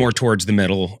 This is more towards the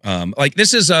middle.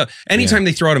 This is anytime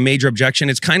they throw out a major objection,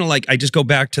 it's kind of like, I just go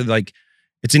back to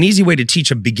it's an easy way to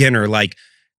teach a beginner.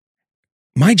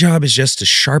 My job is just to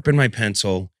sharpen my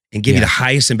pencil and give you the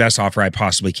highest and best offer I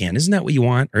possibly can. Isn't that what you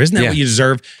want? Or isn't that what you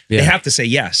deserve? They have to say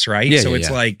yes, right? So it's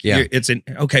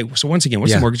okay, so once again,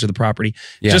 what's the mortgage of the property?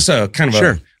 Just a kind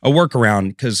of a workaround,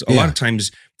 because a lot of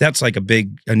times that's like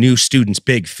a new student's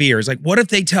big fear. It's like, what if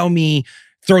they tell me,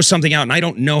 throw something out and I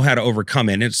don't know how to overcome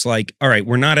it? And it's like, all right,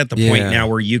 we're not at the point now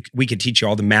where we can teach you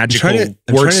all the magical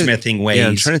wordsmithing ways. Yeah,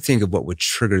 I'm trying to think of what would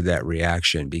trigger that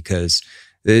reaction, because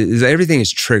everything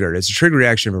is triggered. It's a trigger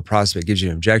reaction if a prospect gives you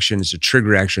an objection. It's a trigger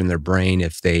reaction in their brain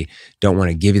if they don't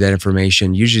want to give you that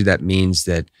information. Usually that means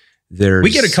that we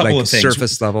get a couple of things.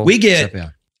 Surface level. We get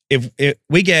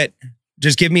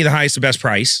just give me the highest and best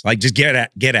price. Just get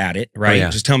at it,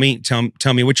 right? Just tell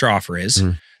me what your offer is.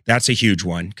 That's a huge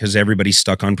one because everybody's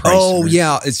stuck on price. Oh,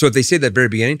 yeah. So if they say that at the very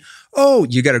beginning, oh,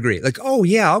 you got to agree. Oh,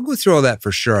 yeah, I'll go through all that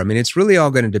for sure. I mean, it's really all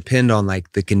going to depend on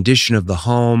the condition of the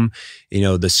home,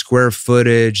 the square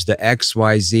footage, the X,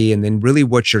 Y, Z, and then really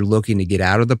what you're looking to get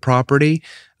out of the property,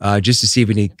 just to see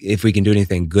if we can do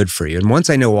anything good for you. And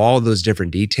once I know all of those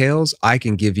different details, I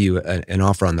can give you an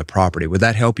offer on the property. Would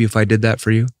that help you if I did that for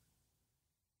you?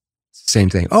 Same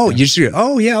thing. Oh,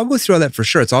 yeah, I'll go through all that for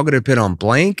sure. It's all going to depend on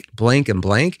blank, blank, and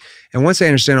blank. And once I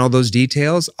understand all those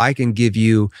details, I can give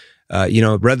you,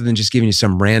 rather than just giving you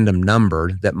some random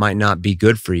number that might not be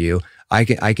good for you, I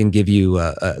can give you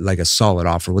a solid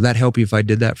offer. Would that help you if I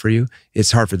did that for you?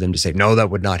 It's hard for them to say, no, that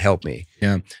would not help me.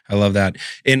 Yeah, I love that.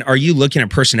 And are you looking at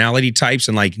personality types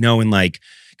and knowing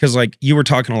because you were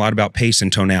talking a lot about pace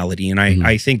and tonality. And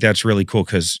I think that's really cool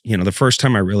because, the first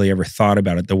time I really ever thought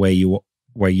about it the way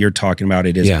you're talking about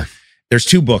it is there's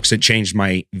two books that changed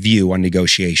my view on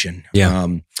negotiation.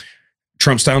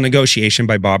 Trump Style Negotiation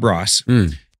by Bob Ross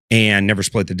and Never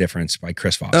Split the Difference by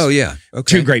Chris Voss. Oh, yeah.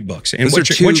 Okay. Two great books. And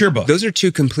what's your book? Those are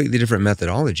two completely different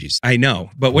methodologies. I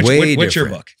know, but what's your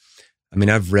book? I mean,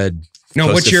 I've read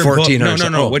what's your book?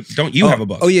 No. Don't you have a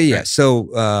book? Oh, yeah. Right.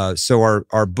 So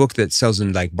our book that sells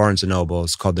in Barnes & Noble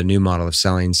is called The New Model of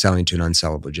Selling to an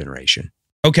Unsellable Generation.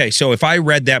 Okay, so if I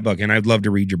read that book, and I'd love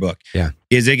to read your book,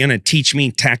 is it going to teach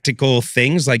me tactical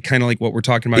things, like kind of like what we're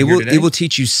talking about here today? It will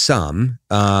teach you some,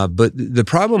 but the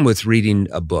problem with reading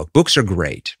a book, books are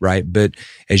great, right? But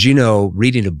as you know,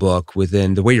 reading a book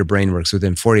within the way your brain works,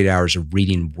 within 48 hours of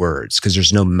reading words, because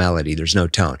there's no melody, there's no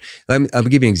tone. I'll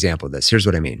give you an example of this. Here's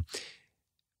what I mean.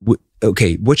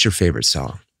 Okay, what's your favorite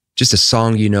song? Just a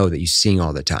song you know that you sing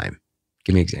all the time.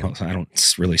 Give me an example. Well, I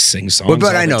don't really sing songs. Well,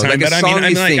 but I know, time, like a song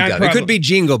you think of. It could be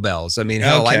Jingle Bells. I mean,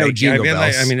 hell, I know Jingle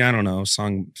Bells. I mean, I don't know,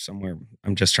 song somewhere.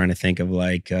 I'm just trying to think of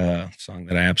like a song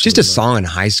that I absolutely just a song in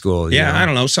high school. Yeah, I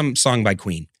don't know, some song by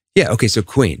Queen. Yeah, okay, so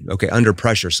Queen. Okay, Under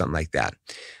Pressure, something like that.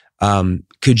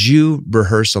 Could you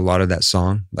rehearse a lot of that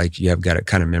song? Like you have got it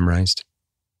kind of memorized?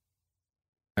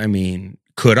 I mean,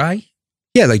 could I?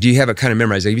 Yeah, like do you have it kind of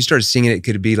memorized? Like if you started singing it,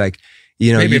 could it be like,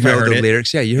 you know, maybe you know the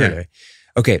lyrics? Yeah, you heard it.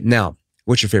 Okay, now,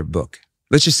 what's your favorite book?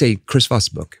 Let's just say Chris Voss'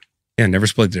 book. Yeah, Never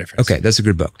Split the Difference. Okay, that's a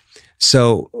good book.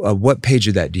 So what page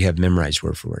of that do you have memorized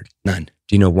word for word? None.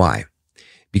 Do you know why?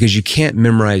 Because you can't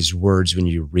memorize words when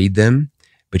you read them,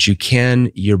 but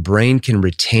your brain can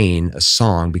retain a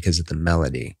song because of the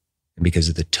melody and because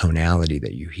of the tonality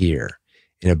that you hear.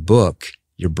 In a book,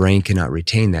 your brain cannot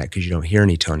retain that because you don't hear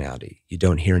any tonality. You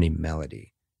don't hear any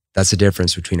melody. That's the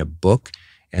difference between a book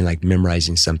and like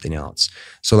memorizing something else.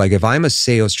 So like if I'm a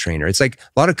sales trainer, it's like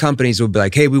a lot of companies will be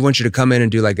like, hey, we want you to come in and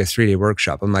do like a 3-day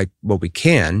workshop. I'm like, well, we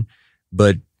can,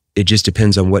 but it just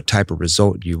depends on what type of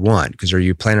result you want. Because are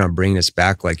you planning on bringing us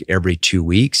back like every 2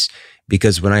 weeks?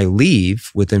 Because when I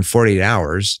leave within 48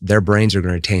 hours, their brains are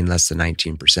going to retain less than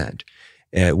 19%.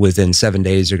 Within 7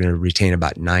 days, they're going to retain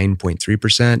about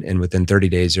 9.3%. And within 30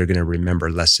 days, they're going to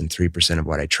remember less than 3% of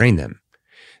what I train them.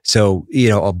 So, you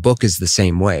know, a book is the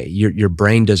same way. Your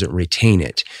brain doesn't retain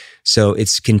it. So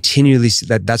it's continually,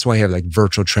 that's why I have like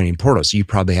virtual training portals. So you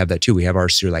probably have that too. We have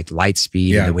ours through like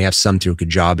Lightspeed, and then we have some through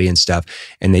Kajabi and stuff.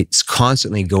 And it's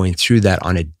constantly going through that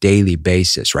on a daily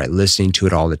basis, right? Listening to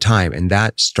it all the time. And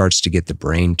that starts to get the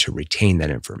brain to retain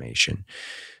that information.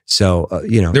 So,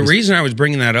 you know, the reason I was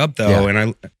bringing that up though,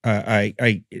 and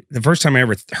I the first time I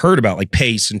ever heard about like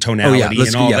pace and tonality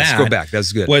and all that, let's go back.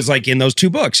 That's good. Was like in those 2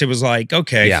 books. It was like,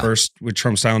 okay, first with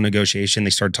Trump style negotiation, they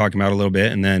started talking about it a little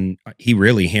bit. And then he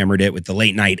really hammered it with the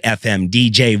late night FM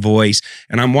DJ voice.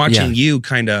 And I'm watching you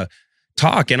kind of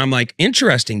talk and I'm like,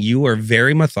 interesting. You are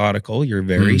very methodical. You're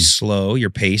very slow. Your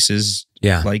pace is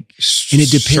like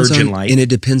surgeon light. And it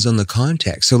depends on the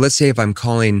context. So let's say if I'm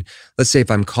calling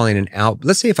an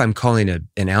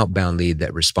outbound lead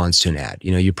that responds to an ad,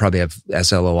 you know, you probably have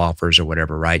SLO offers or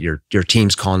whatever, right? Your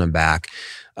team's calling them back.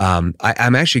 I'm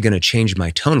actually going to change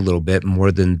my tone a little bit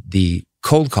more than the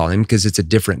cold calling because it's a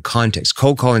different context.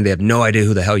 Cold calling, they have no idea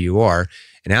who the hell you are.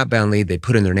 An outbound lead, they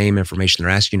put in their name information.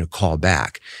 They're asking you to call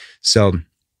back. So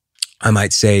I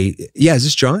might say, yeah, is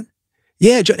this John?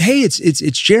 Yeah, John, hey, it's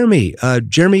Jeremy,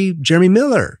 Jeremy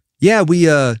Miller. Yeah, we,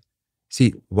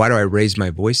 see, why do I raise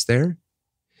my voice there?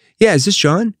 Yeah, is this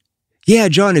John? Yeah,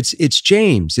 John, it's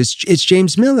James. It's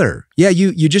James Miller. Yeah,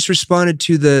 you just responded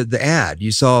to the ad.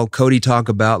 You saw Cody talk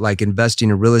about like investing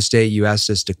in real estate. You asked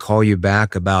us to call you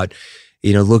back about,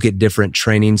 you know, look at different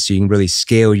trainings so you can really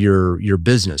scale your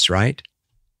business, right?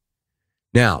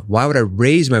 Now, why would I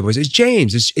raise my voice? It's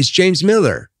James. It's James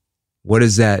Miller. What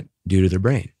does that do to their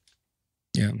brain?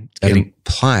 Yeah, that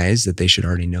implies that they should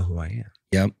already know who I am.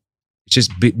 Yep. It's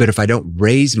just, but if I don't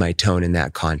raise my tone in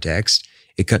that context,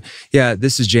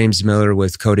 this is James Miller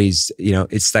with Cody's. You know,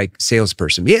 it's like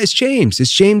salesperson. Yeah, it's James.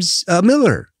 It's James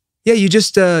Miller. Yeah, you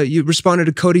just you responded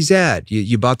to Cody's ad.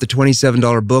 You bought the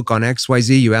 $27 book on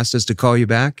XYZ. You asked us to call you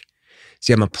back.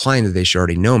 See, I'm applying that they should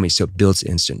already know me, so it builds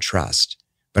instant trust.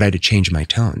 But I had to change my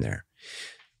tone there.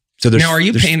 So now, are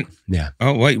you paying? Yeah.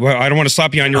 Oh wait, well, I don't want to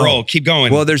stop you on your roll. Keep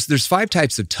going. Well, there's 5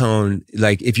 types of tone.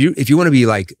 Like if you want to be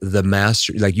like the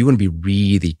master, like you want to be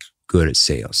really good at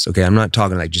sales. Okay, I'm not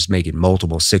talking like just making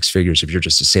multiple 6 figures if you're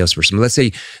just a salesperson. But let's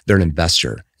say they're an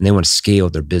investor and they want to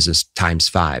scale their business times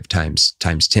 5, times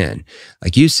 10.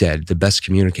 Like you said, the best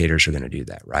communicators are going to do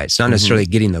that, right? It's not necessarily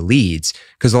getting the leads,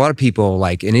 because a lot of people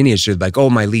like in any industry, like, oh,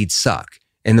 my leads suck,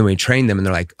 and then we train them and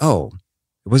they're like, oh,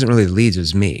 it wasn't really the leads, it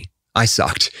was me. I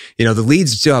sucked. You know, the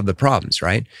leads still have the problems,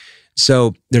 right?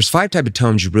 So there's 5 types of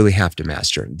tones you really have to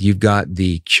master. You've got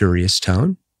the curious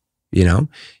tone, you know,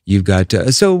 you've got,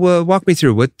 walk me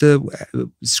through what the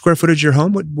square footage of your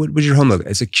home, what was your home look?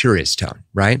 It's a curious tone,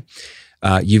 right?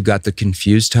 You've got the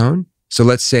confused tone. So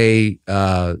let's say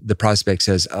the prospect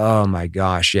says, oh my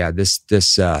gosh, yeah,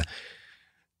 the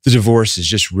divorce is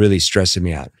just really stressing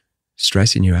me out.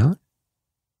 Stressing you out?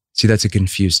 See, that's a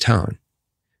confused tone.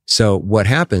 So what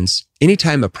happens,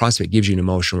 anytime a prospect gives you an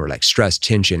emotion word like stress,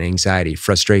 tension, anxiety,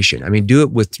 frustration, I mean, do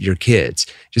it with your kids.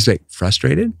 Just like,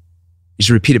 frustrated? You just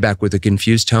repeat it back with a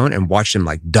confused tone and watch them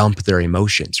like dump their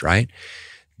emotions, right?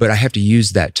 But I have to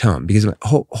use that tone because I'm like,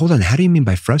 hold on, how do you mean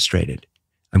by frustrated?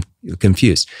 I'm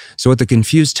confused. So what the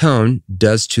confused tone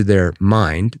does to their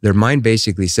mind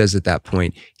basically says at that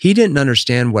point, he didn't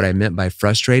understand what I meant by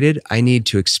frustrated. I need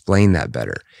to explain that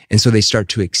better. And so they start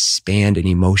to expand and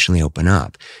emotionally open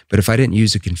up. But if I didn't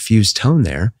use a confused tone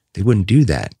there, they wouldn't do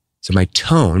that. So my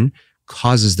tone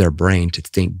causes their brain to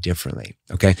think differently,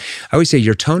 okay? I always say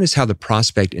your tone is how the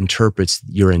prospect interprets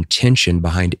your intention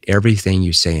behind everything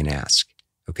you say and ask,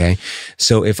 okay?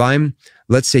 So if I'm,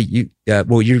 let's say you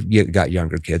got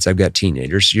younger kids, I've got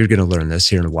teenagers, you're gonna learn this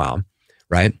here in a while,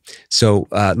 right? So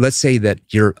let's say that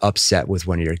you're upset with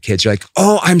one of your kids. You're like,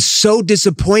 oh, I'm so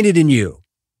disappointed in you.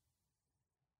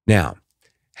 Now,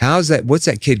 what's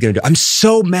that kid gonna do? I'm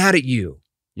so mad at you.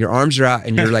 Your arms are out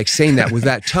and you're like saying that with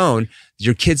that tone,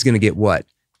 your kid's gonna get what?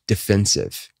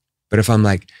 Defensive. But if I'm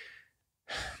like,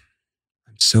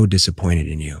 I'm so disappointed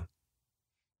in you.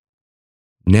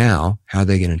 Now, how are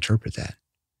they gonna interpret that?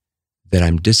 That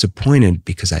I'm disappointed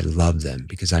because I love them,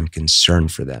 because I'm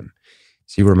concerned for them.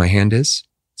 See where my hand is?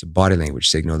 It's a body language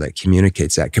signal that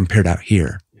communicates that compared out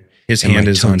here. His hand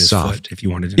is on his foot, if you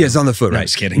wanted to know. Yeah, it's on the foot, right? No,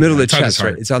 just kidding. Middle of the chest,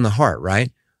 right? It's on the heart,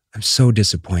 right? I'm so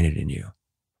disappointed in you.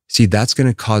 See, that's going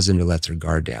to cause them to let their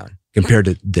guard down compared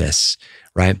to this,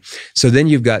 right? So then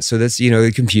that's,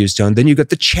 the confused tone. Then you've got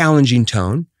the challenging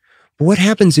tone. But what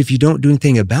happens if you don't do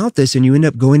anything about this and you end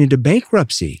up going into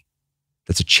bankruptcy?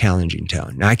 That's a challenging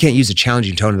tone. Now, I can't use a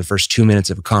challenging tone in the first 2 minutes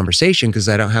of a conversation because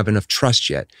I don't have enough trust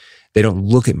yet. They don't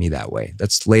look at me that way.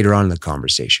 That's later on in the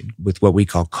conversation with what we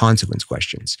call consequence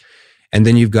questions. And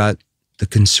then you've got the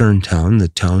concern tone, the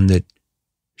tone that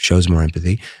shows more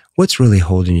empathy. What's really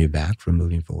holding you back from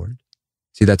moving forward?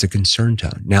 See, that's a concern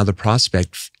tone. Now the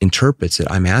prospect interprets it.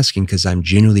 I'm asking because I'm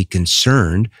genuinely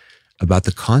concerned about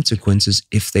the consequences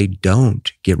if they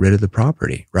don't get rid of the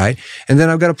property, right? And then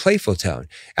I've got a playful tone.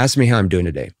 Ask me how I'm doing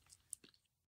today.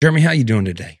 Jeremy, how you doing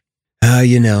today?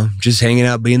 Just hanging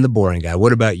out, being the boring guy.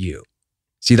 What about you?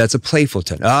 See, that's a playful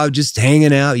tone. Oh, just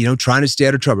hanging out, trying to stay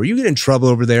out of trouble. You get in trouble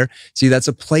over there. See, that's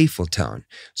a playful tone.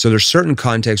 So there's certain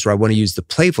contexts where I want to use the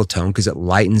playful tone because it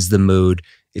lightens the mood.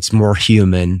 It's more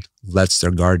human, lets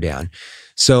their guard down.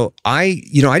 So I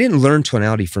didn't learn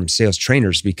tonality from sales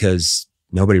trainers because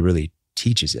nobody really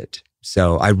teaches it.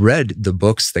 So I read the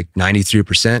books, like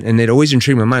 93%, and it always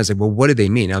intrigued my mind. I was like, well, what do they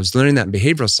mean? I was learning that in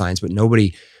behavioral science, but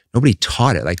nobody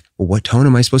taught it. Like, well, what tone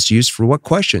am I supposed to use for what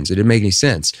questions? It didn't make any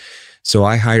sense. So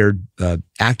I hired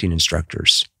acting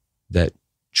instructors that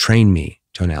train me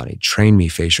tonality, train me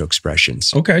facial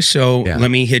expressions. Okay, so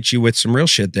let me hit you with some real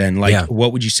shit then. Like,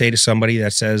 what would you say to somebody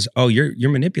that says, oh, you're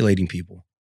manipulating people?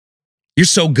 You're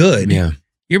so good. Yeah.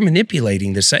 You're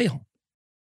manipulating the sale.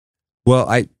 Well,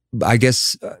 I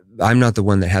guess I'm not the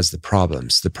one that has the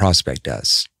problems. The prospect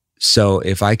does. So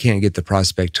if I can't get the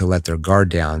prospect to let their guard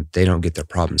down, they don't get their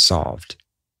problem solved.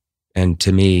 And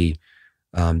to me,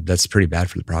 that's pretty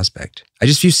bad for the prospect. I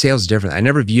just view sales differently. I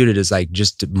never viewed it as like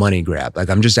just money grab.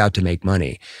 Like I'm just out to make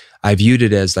money. I viewed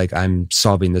it as like I'm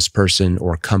solving this person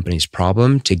or company's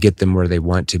problem to get them where they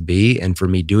want to be. And for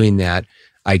me doing that,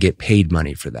 I get paid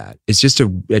money for that. It's just a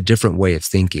different way of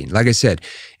thinking. Like I said,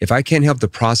 if I can't help the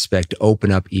prospect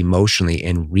open up emotionally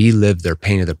and relive their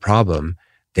pain of the problem,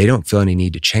 they don't feel any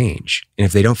need to change. And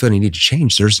if they don't feel any need to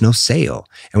change, there's no sale.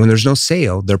 And when there's no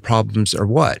sale, their problems are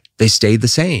what? They stay the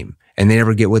same and they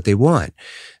never get what they want.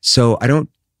 So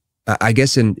I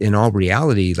guess in all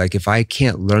reality, like if I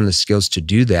can't learn the skills to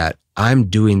do that, I'm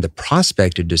doing the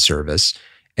prospect a disservice,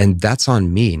 and that's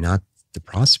on me, not the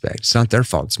prospect. It's not their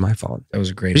fault. It's my fault. That was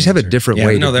a great answer. Just have a different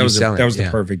way to do selling. That was the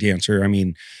perfect answer. I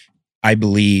mean, I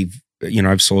believe,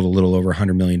 I've sold a little over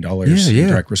 $100 million in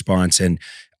direct response, and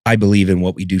I believe in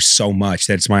what we do so much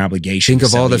that it's my obligation. Think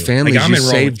of all the families you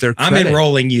saved their credit. I'm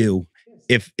enrolling you.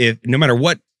 If no matter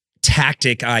what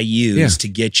tactic I use to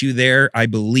get you there, I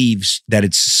believe that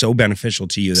it's so beneficial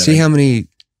to you. That see how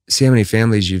many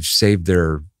families you've saved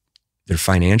their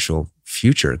financial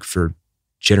future for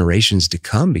generations to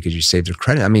come because you saved their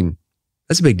credit. I mean,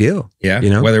 that's a big deal.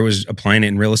 Yeah. Whether it was applying it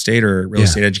in real estate or real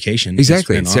estate education.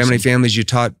 Exactly. Awesome. So many families you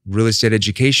taught real estate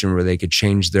education where they could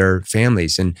change their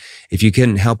families. And if you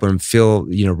couldn't help them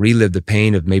relive the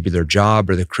pain of maybe their job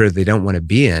or the career they don't want to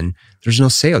be in, there's no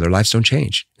sale. Their lives don't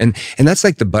change. And that's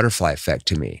like the butterfly effect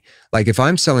to me. Like if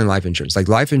I'm selling life insurance, like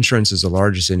life insurance is the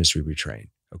largest industry we train.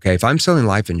 Okay. If I'm selling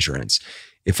life insurance,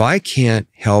 if I can't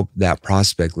help that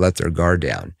prospect let their guard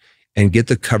down and get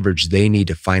the coverage they need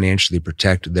to financially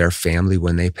protect their family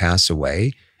when they pass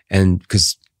away, And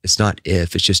because it's not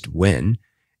if, it's just when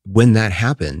that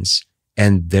happens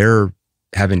and they're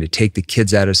having to take the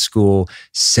kids out of school,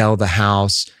 sell the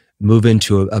house, move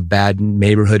into a bad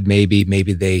neighborhood,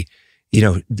 maybe they,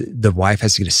 the wife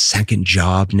has to get a second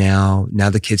job now. Now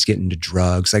the kids get into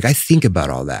drugs. Like I think about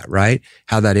all that, right?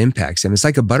 How that impacts them. It's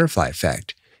like a butterfly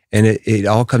effect. And it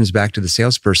all comes back to the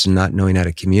salesperson not knowing how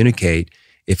to communicate.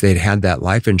 If they'd had that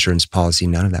life insurance policy,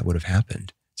 none of that would have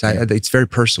happened. So it's very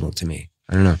personal to me.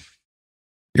 I don't know.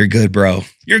 You're good, bro.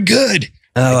 You're good.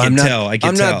 Oh, I can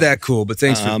I'm tell. not that cool, but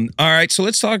thanks. All right, so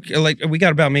let's talk. Like we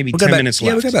got about maybe 10 minutes left.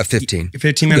 Yeah, we got about 15.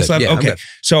 15 minutes left. Yeah, okay,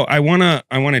 so I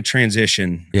wanna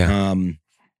transition. Yeah.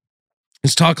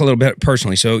 Let's talk a little bit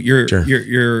personally. So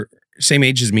you're same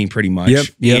age as me, pretty much. Yep.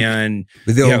 And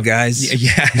with the old guys.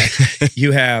 Yeah.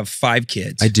 You have 5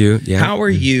 kids. I do. Yeah. How are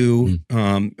you?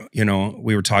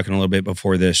 We were talking a little bit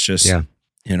before this. Just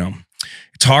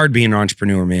it's hard being an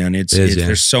entrepreneur, man.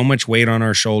 There's so much weight on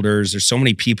our shoulders. There's so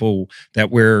many people that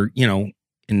we're,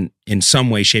 in some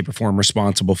way, shape, or form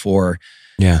responsible for.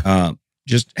 Yeah.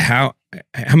 Just how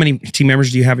many team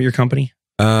members do you have at your company?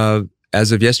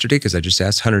 As of yesterday, because I just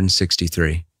asked,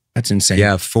 163. That's insane.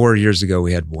 Yeah. 4 years ago,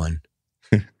 we had 1.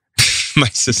 My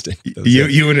assistant.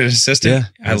 You and an assistant?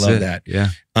 Yeah. I love that. Yeah.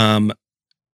 Well,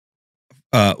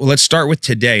 let's start with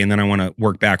today, and then I want to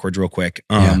work backwards real quick.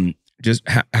 Just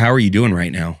how are you doing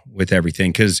right now with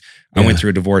everything? Because I went through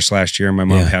a divorce last year. My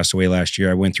mom passed away last year.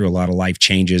 I went through a lot of life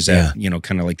changes at,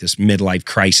 kind of like this midlife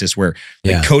crisis where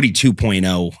like Cody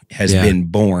 2.0 has been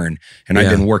born. And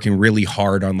I've been working really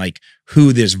hard on like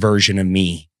who this version of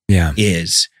me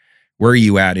is. Where are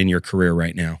you at in your career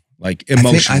right now? Like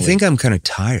emotionally? I think I'm kind of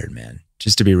tired, man.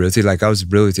 Just to be real with you. Like I was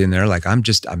real with you in there. Like I'm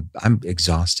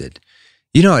exhausted.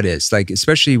 You know how it is. Like,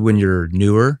 especially when you're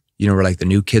newer, we're like the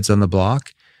new kids on the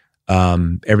block.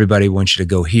 Everybody wants you to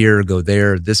go here, go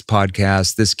there, this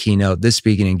podcast, this keynote, this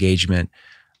speaking engagement.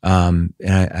 And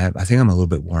I think I'm a little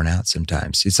bit worn out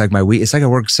sometimes. It's like my week. It's like I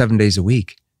work 7 days a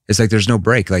week. It's like there's no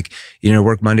break. Like,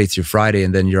 work Monday through Friday,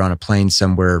 and then you're on a plane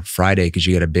somewhere Friday because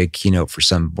you got a big keynote for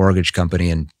some mortgage company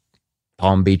in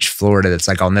Palm Beach, Florida. That's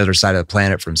like on the other side of the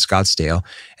planet from Scottsdale.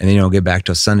 And then you don't get back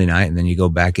till Sunday night, and then you go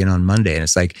back in on Monday. And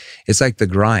it's like the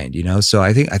grind, So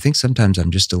I think sometimes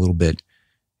I'm just a little bit,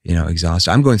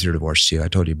 exhausted. I'm going through a divorce too. I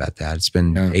told you about that. It's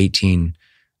been 18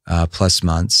 plus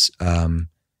months.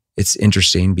 It's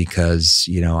interesting because,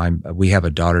 we have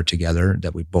a daughter together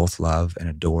that we both love and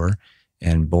adore,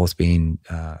 and both being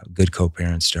good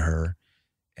co-parents to her.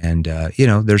 And,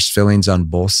 there's feelings on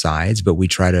both sides, but we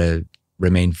try to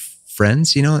remain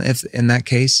friends, if in that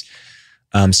case.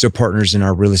 Still partners in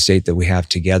our real estate that we have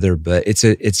together, but it's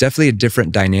definitely a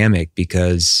different dynamic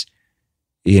because,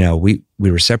 we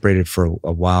were separated for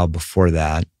a while before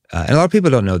that. And a lot of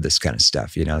people don't know this kind of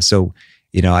stuff, So,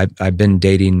 I've been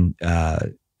dating,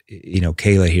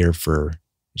 Kayla here for,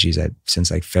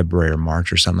 since like February or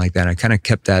March or something like that. And I kind of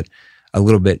kept that a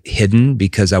little bit hidden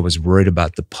because I was worried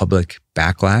about the public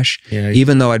backlash,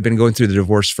 even though I'd been going through the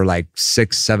divorce for like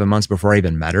 6-7 months before I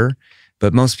even met her.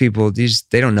 But most people,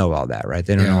 they don't know all that, right?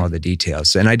 They don't know all the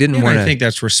details. And I didn't want to. I think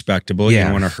that's respectable. You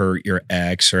don't want to hurt your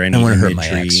ex or any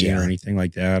imagery or anything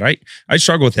like that. I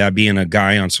struggle with that, being a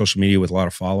guy on social media with a lot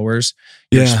of followers.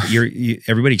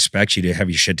 Everybody expects you to have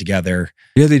your shit together.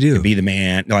 Yeah, they do. To be the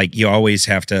man. Like you always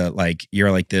have to, like,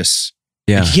 you're like this.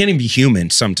 Yeah. Like, you can't even be human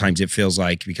sometimes, it feels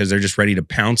like, because they're just ready to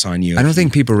pounce on you. I don't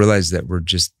think people realize that we're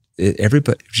just,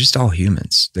 just all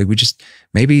humans. Like we just,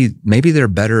 maybe they're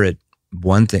better at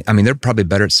one thing. I mean, they're probably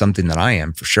better at something than I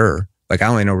am for sure. Like I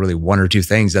only know really 1 or 2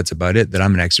 things. That's about it, that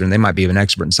I'm an expert. And they might be an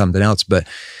expert in something else, but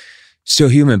still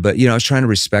human. But, I was trying to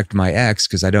respect my ex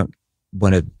because I don't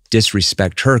want to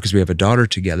disrespect her because we have a daughter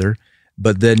together.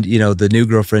 But then, the new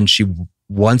girlfriend, she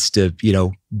wants to, be,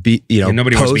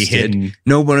 nobody wants to be hidden.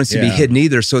 No one wants to be hidden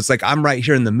either. So it's like, I'm right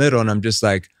here in the middle and I'm just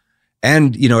like,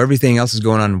 and, everything else is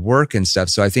going on in work and stuff.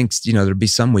 So I think, there'll be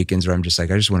some weekends where I'm just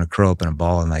like, I just want to curl up in a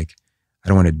ball and like, I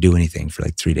don't want to do anything for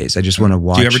like 3 days. I just want to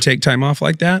watch. Do you ever take time off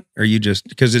like that? Or you just,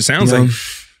 because it sounds like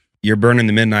you're burning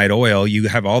the midnight oil. You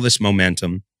have all this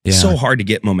momentum. It's so hard to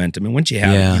get momentum. And once you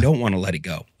have it, you don't want to let it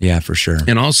go. Yeah, for sure.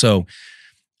 And also,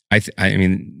 I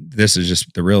mean, this is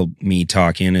just the real me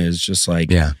talking, is just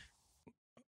like,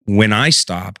 when I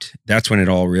stopped, that's when it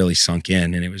all really sunk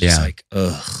in. And it was just like,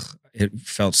 ugh, it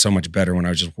felt so much better when I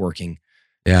was just working.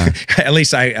 Yeah. At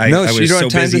least I was so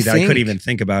busy that I couldn't even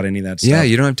think about any of that stuff. Yeah,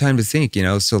 you don't have time to think,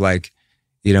 So like,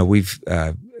 we've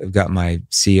got my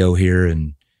CEO here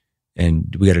and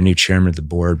we got a new chairman of the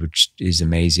board, which is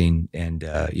amazing. And,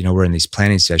 we're in these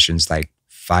planning sessions like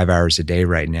 5 hours a day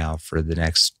right now for the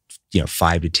next,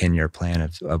 5 to 10 year plan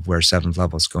of where 7th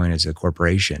Level is going as a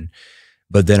corporation.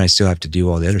 But then I still have to do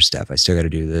all the other stuff. I still got to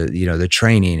do the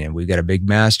training, and we've got a big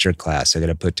master class I got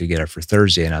to put together for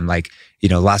Thursday. And I'm like,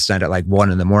 last night at like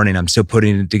 1 a.m, I'm still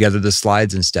putting together the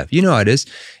slides and stuff. You know how it is.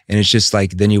 And it's just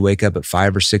like, then you wake up at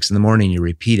 5 or 6 a.m, you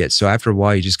repeat it. So after a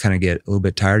while, you just kind of get a little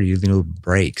bit tired. You need a little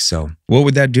break. So what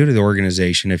would that do to the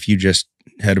organization if you just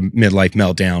had a midlife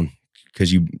meltdown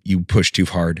because you pushed too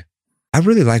hard? I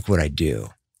really like what I do.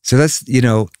 So that's,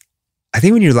 I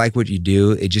think when you like what you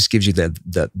do, it just gives you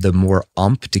the more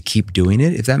to keep doing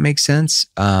it, if that makes sense.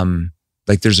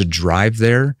 Like there's a drive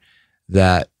there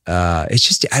that it's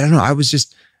just, I don't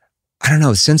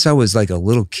know, since I was like a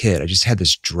little kid, I just had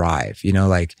this drive,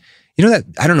 that,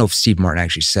 I don't know if Steve Martin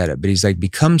actually said it, but he's like,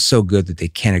 become so good that they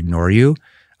can't ignore you.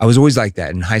 I was always like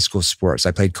that in high school sports.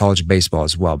 I played college baseball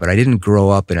as well, but I didn't grow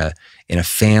up in a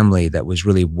family that was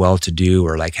really well-to-do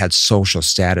or like had social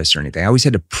status or anything. I always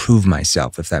had to prove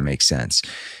myself, if that makes sense.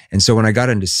 And so when I got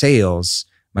into sales,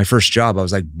 my first job, I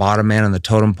was like bottom man on the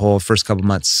totem pole. First couple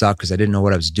months sucked because I didn't know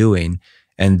what I was doing.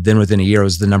 And then within a year, I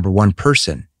was the number one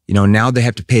person. Now they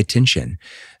have to pay attention.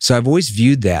 So I've always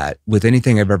viewed that with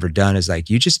anything I've ever done is like,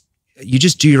 you just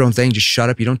do your own thing. Just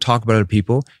shut up. You don't talk about other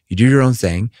people. You do your own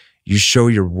thing. You show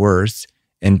your worth,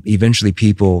 and eventually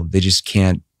people, they just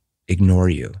can't ignore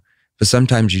you. But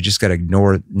sometimes you just got to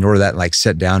ignore that, and like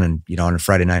sit down and, on a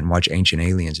Friday night and watch Ancient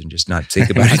Aliens and just not think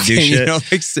about it. Do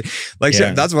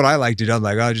shit. That's what I like to do. I'm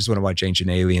like, I just want to watch Ancient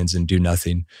Aliens and do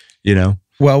nothing,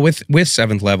 Well, with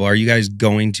Seventh Level, are you guys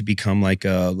going to become like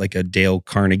a Dale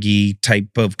Carnegie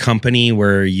type of company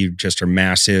where you just are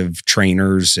massive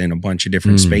trainers in a bunch of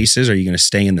different spaces? Are you going to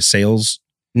stay in the sales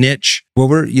niche? Well,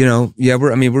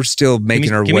 we're still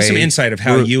making our way. Give me some insight of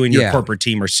how you and your corporate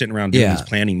team are sitting around doing these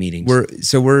planning meetings.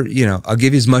 I'll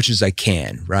give you as much as I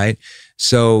can, right?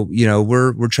 So,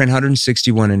 we're trained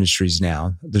 161 industries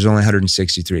now. There's only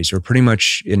 163. So we're pretty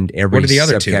much in every What are the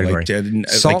other two?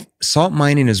 Salt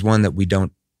mining is one that we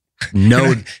don't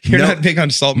know. You're not big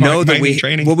on salt mining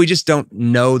training? Well, we just don't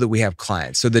know that we have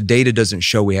clients. So the data doesn't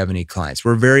show we have any clients.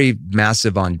 We're very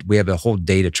massive we have a whole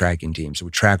data tracking team. So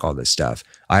we track all this stuff.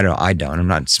 I don't. I'm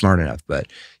not smart enough, but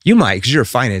you might, because you're a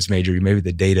finance major, maybe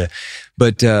the data.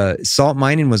 But salt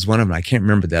mining was one of them. I can't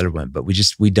remember the other one, but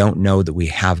we don't know that we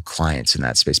have clients in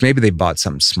that space. Maybe they bought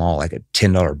something small, like a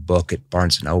 $10 book at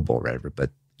Barnes & Noble or whatever, but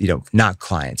not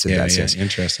clients in that sense.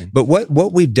 Interesting. But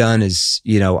what we've done is,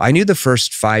 I knew the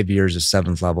first 5 years of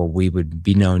Seventh Level, we would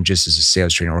be known just as a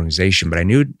sales training organization, but I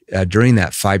knew during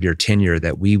that 5-year tenure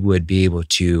that we would be able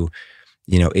to,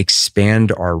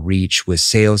 expand our reach with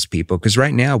salespeople. Because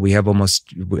right now we have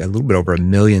almost a little bit over 1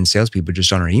 million salespeople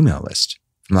just on our email list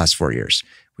from the last 4 years.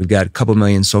 We've got a couple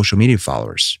million social media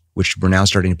followers, which we're now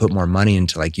starting to put more money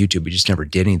into, like YouTube. We just never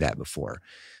did any of that before.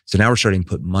 So now we're starting to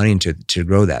put money into to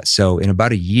grow that. So in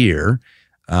about a year,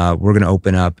 we're going to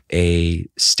open up a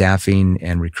staffing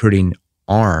and recruiting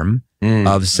arm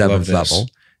of Seventh Level.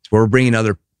 So we're bringing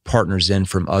other partners in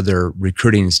from other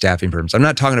recruiting and staffing firms. I'm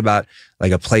not talking about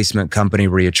like a placement company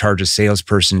where you charge a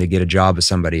salesperson to get a job with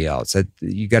somebody else.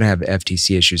 You got to have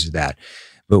FTC issues with that.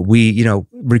 But we,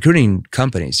 recruiting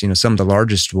companies, some of the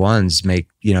largest ones make,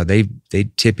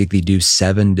 they typically do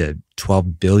 7 to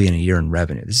 12 billion a year in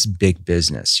revenue. This is big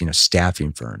business,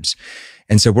 staffing firms.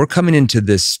 And so we're coming into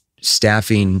this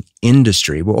staffing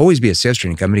industry. We'll always be a sales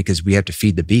training company because we have to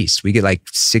feed the beast. We get like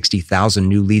 60,000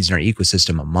 new leads in our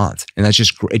ecosystem a month. And it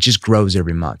just grows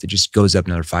every month. It just goes up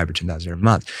another 5 or 10,000 every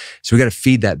month. So we got to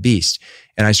feed that beast.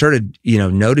 And I started,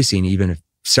 noticing even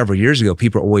several years ago,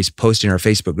 people are always posting in our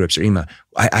Facebook groups or email,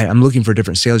 I'm looking for a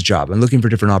different sales job. I'm looking for a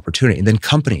different opportunity. And then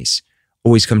companies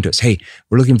always come to us. Hey,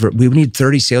 we need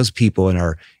 30 salespeople in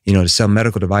our, to sell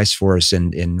medical device for us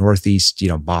in Northeast,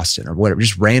 Boston or whatever,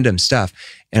 just random stuff.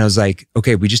 And I was like,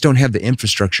 okay, we just don't have the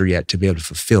infrastructure yet to be able to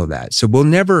fulfill that. So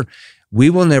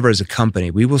we will never as a company,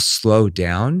 we will slow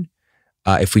down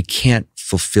if we can't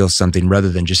fulfill something rather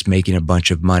than just making a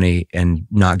bunch of money and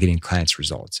not getting clients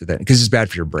results. Because it's bad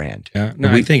for your brand. Yeah, no,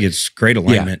 I think it's great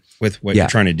alignment with what you're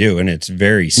trying to do, and it's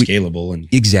very scalable and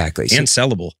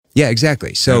sellable. Yeah,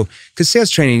 exactly. So, because sales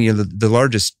training, the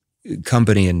largest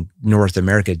company in North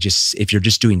America, if you're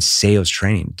just doing sales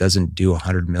training, doesn't do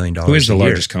 $100 million. Who is the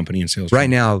largest company in sales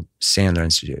training? Right now, Sandler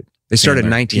Institute. They started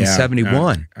in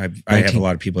 1971. I have a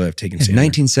lot of people that have taken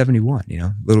Sandler. 1971,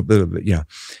 a little bit,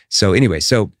 So anyway,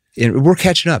 we're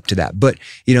catching up to that. But,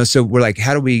 so we're like,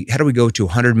 how do we go to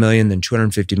 100 million, then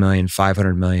 250 million,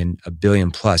 500 million, $1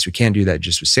 billion plus? We can't do that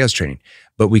just with sales training.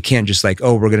 But we can't just like,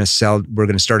 we're going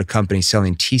to start a company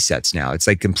selling T-sets now. It's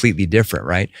like completely different,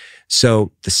 right?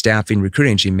 So the staffing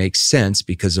recruiting engine makes sense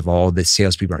because of all the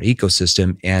salespeople in our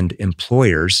ecosystem and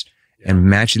employers and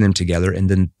matching them together. And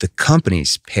then the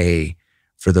companies pay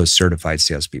for those certified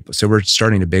salespeople. So we're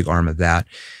starting a big arm of that.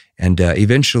 And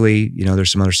eventually, you know,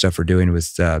 there's some other stuff we're doing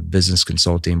with business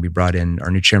consulting. We brought in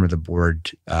our new chairman of the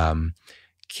board,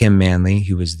 Kim Manley,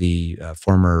 who was the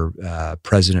former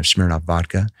president of Smirnoff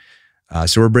Vodka.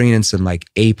 So we're bringing in some like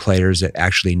A players that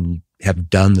actually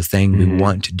have done the thing we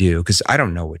want to do. Because I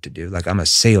don't know what to do. Like I'm a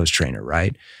sales trainer,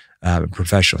 right? A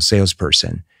professional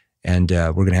salesperson. And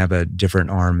we're going to have a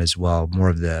different arm as well, more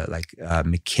of the like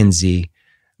McKinsey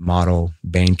model,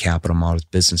 Bain Capital models,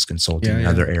 business consulting, and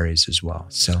other areas as well.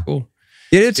 So cool.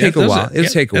 It'll take a while.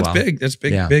 It'll take a while. That's big. That's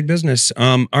big, big business.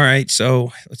 All right.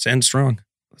 So let's end strong.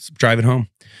 Let's drive it home.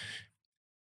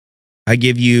 I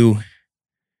give you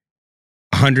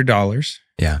 $100.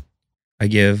 Yeah. I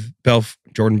give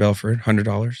Jordan Belfort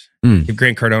 $100. Give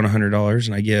Grant Cardone $100,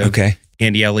 and I give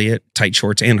Andy Elliott tight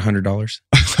shorts and $100.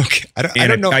 Okay. I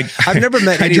don't know. I've never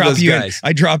met any of those guys.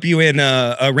 I drop you in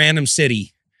a random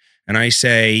city, and I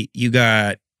say, you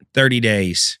got 30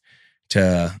 days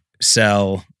to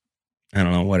sell, I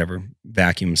don't know, whatever,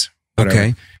 vacuums.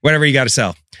 Whatever, whatever you got to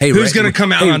sell. Hey, who's going to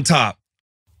come out on top?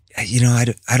 You know,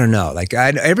 I don't know. Like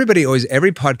everybody always,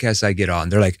 every podcast I get on,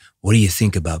 they're like, what do you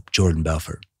think about Jordan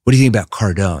Belfort? What do you think about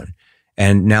Cardone?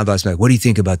 And now that's like, what do you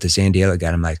think about this Andy Elliott guy?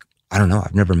 And I'm like, I don't know.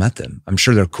 I've never met them. I'm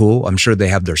sure they're cool. I'm sure they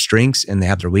have their strengths and they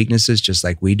have their weaknesses just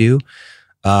like we do.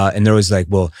 And they're always like,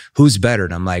 well, who's better?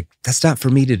 And I'm like, that's not for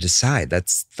me to decide.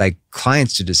 That's like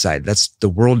clients to decide. That's the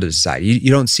world to decide.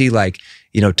 You don't see like,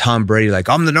 you know, Tom Brady, like,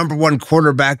 I'm the #1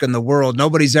 quarterback in the world.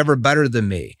 Nobody's ever better than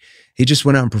me. He just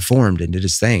went out and performed and did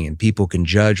his thing. And people can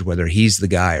judge whether he's the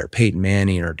guy or Peyton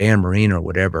Manning or Dan Marino or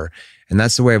whatever. And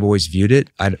that's the way I've always viewed it.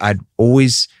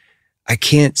 I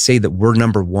can't say that we're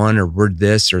 #1 or we're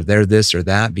this or they're this or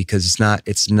that, because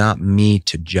it's not me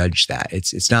to judge that.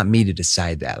 It's not me to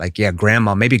decide that. Like, yeah,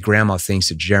 maybe grandma thinks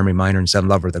that Jeremy Minor and Son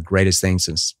Love are the greatest thing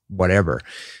since whatever,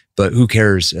 but who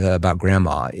cares about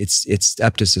grandma? It's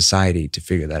up to society to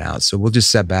figure that out. So we'll just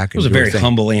sit back. It was a very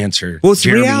humble answer. Well, it's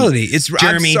reality. It's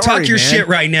Jeremy, talk your shit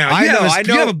right now. You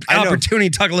have an opportunity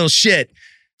to talk a little shit.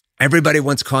 Everybody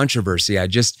wants controversy.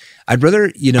 I'd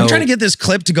rather, you know. I'm trying to get this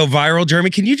clip to go viral, Jeremy.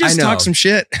 Can you just talk some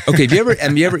shit? Okay.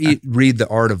 Have you ever read The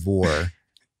Art of War?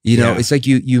 You know, it's like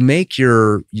you make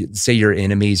your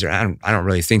enemies, or I don't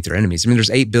really think they're enemies. I mean,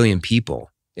 there's 8 billion people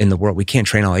in the world. We can't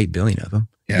train all 8 billion of them.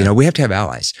 Yeah. You know, we have to have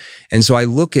allies. And so I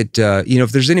look at, you know,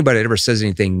 if there's anybody that ever says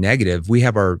anything negative, we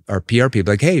have our PR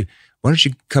people like, hey, why don't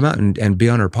you come out and be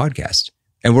on our podcast?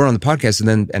 And we're on the podcast, and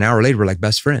then an hour later, we're like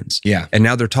best friends. Yeah. And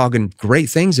now they're talking great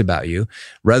things about you,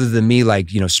 rather than me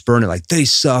like, you know, spurring it like, they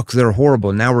suck, they're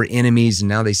horrible. Now we're enemies, and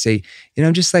now they say, you know,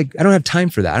 I'm just like, I don't have time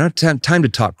for that. I don't have time to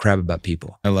talk crap about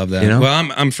people. I love that. You know?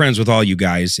 Well, I'm friends with all you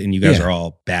guys, and you guys are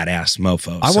all badass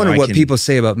mofos. I wonder what people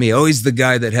say about me. Oh, he's the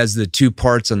guy that has the 2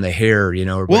 parts on the hair, you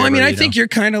know. Or well, I mean, I think you're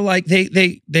kind of like,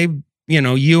 they you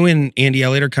know, you and Andy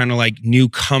Elliott are kind of like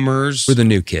newcomers. We're the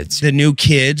new kids. The new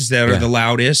kids that are the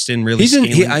loudest and really he's in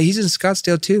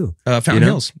Scottsdale too. Fountain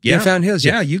Hills. Yeah, Fountain Hills.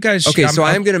 Yeah, you guys. Okay, so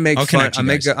I'm going to make fun. I'm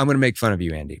going to make fun of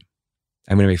you, Andy.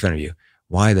 I'm going to make fun of you.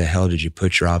 Why the hell did you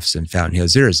put your office in Fountain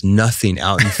Hills? There is nothing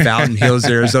out in Fountain Hills,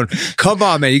 Arizona. Come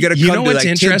on, man. You got to come to, you know what's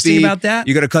interesting about that?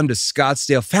 You got to come to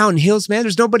Scottsdale. Fountain Hills, man.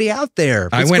 There's nobody out there.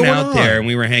 I went out there and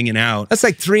we were hanging out. That's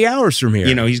like 3 hours from here.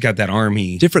 You know, he's got that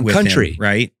army. Different country. Him,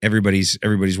 right? Everybody's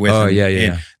with him. Oh, yeah.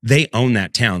 And they own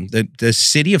that town. The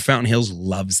city of Fountain Hills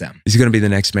loves them. He's going to be the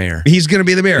next mayor. He's going to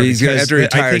be the mayor. After he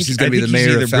retires, he's going to be the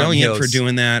mayor of Fountain Hills. He's either brilliant for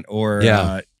doing that or,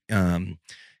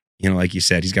 you know, like you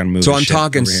said, he's got to move. So I'm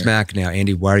talking smack now,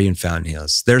 Andy. Why are you in Fountain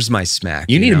Hills? There's my smack.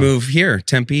 You need to move here,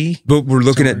 Tempe. But we're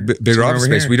looking at bigger office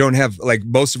space. We don't have, like,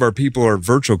 most of our people are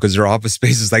virtual because their office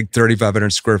space is like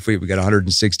 3,500 square feet. We got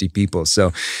 160 people,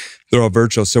 so they're all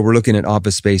virtual. So we're looking at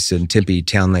office space in Tempe,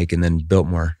 Town Lake, and then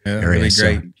Biltmore area. Really great.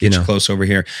 So, Get you close over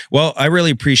here. Well, I really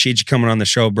appreciate you coming on the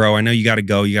show, bro. I know you got to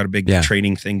go. You got a big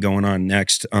training thing going on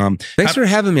next. Thanks for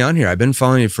having me on here. I've been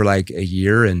following you for like a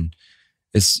year, and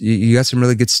you got some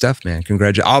really good stuff, man.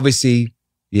 Congratulations. Obviously,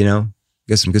 you know, you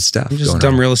got some good stuff. I'm just a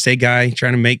dumb real estate guy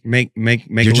trying to make a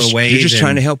little wage. You're just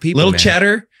trying to help people. Little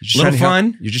cheddar, little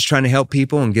fun. You're just trying to help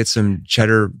people and get some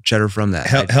cheddar from that.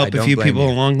 Help a few people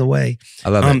along the way. I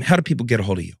love it. How do people get a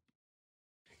hold of you?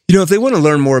 You know, if they want to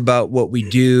learn more about what we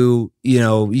do, you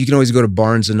know, you can always go to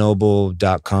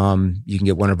barnesandnoble.com. You can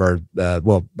get one of our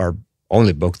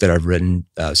only book that I've written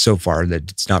so far that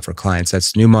it's not for clients.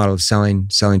 That's New Model of Selling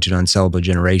to an Unsellable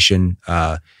Generation.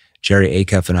 Jerry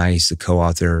Acuff and I, he's the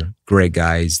co-author, great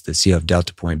guy. He's the CEO of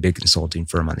Delta Point, big consulting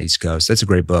firm on the East Coast. That's a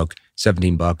great book,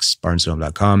 $17,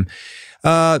 barnesandnoble.com.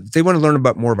 They want to learn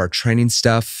about more of our training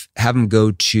stuff. Have them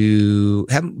go to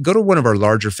one of our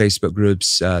larger Facebook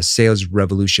groups,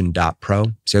 salesrevolution.pro.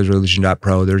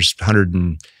 Salesrevolution.pro. There's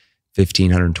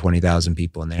 120,000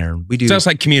 people in there. We do. So it's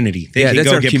like community. They can that's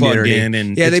go our get community. Plugged in,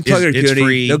 and they plug their community.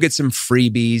 Free. They'll get some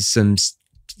freebies, some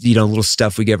little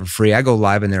stuff we get for free. I go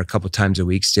live in there a couple times a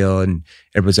week still, and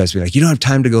everybody's asking me like, "You don't have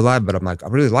time to go live," but I'm like, I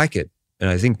really like it. And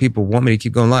I think people want me to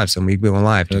keep going live, so I'm going to keep going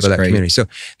live to go to that community. So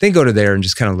they can go to there and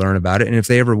just kind of learn about it. And if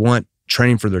they ever want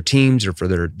training for their teams or for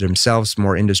themselves,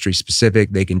 more industry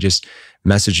specific, they can just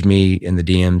message me in the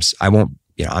DMs. I won't,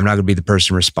 I'm not going to be the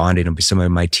person responding. It'll be somebody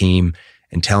on my team,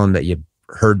 and tell them that you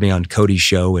heard me on Cody's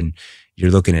show and you're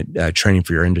looking at training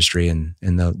for your industry, and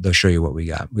they'll show you what we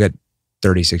got. We got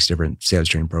 36 different sales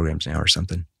training programs now or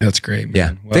something. That's great, man.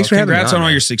 Yeah. Well, thanks for having me. Congrats on all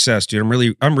your success, dude.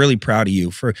 I'm really proud of you.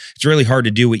 It's really hard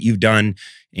to do what you've done.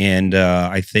 And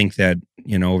I think that,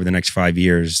 over the next 5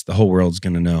 years, the whole world's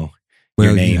going to know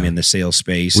your name in the sales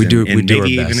space. We do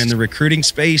maybe even in the recruiting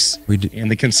space and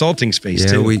the consulting space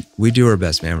too. We do our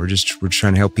best, man. We're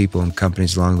trying to help people and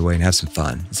companies along the way and have some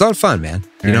fun. It's a lot of fun, man.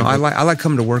 I like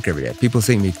coming to work every day. People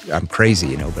think I'm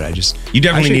crazy, but you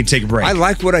definitely need to take a break. I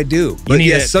like what I do, but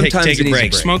sometimes take a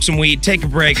break. Smoke some weed, take a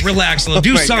break, relax a little,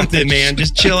 do something, man.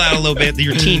 Just chill out a little bit.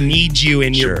 Your team needs you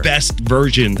and your best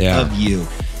version of you.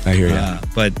 I hear you.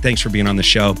 But thanks for being on the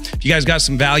show. If you guys got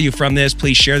some value from this,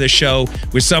 please share the show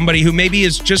with somebody who maybe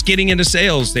is just getting into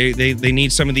sales. They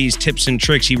need some of these tips and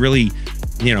tricks. He really,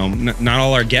 not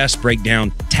all our guests break down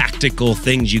tactical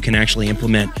things you can actually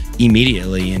implement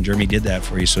immediately. And Jeremy did that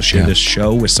for you. So share this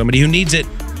show with somebody who needs it.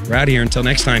 We're out of here. Until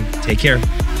next time, take care.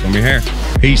 Comb your hair.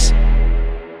 Peace.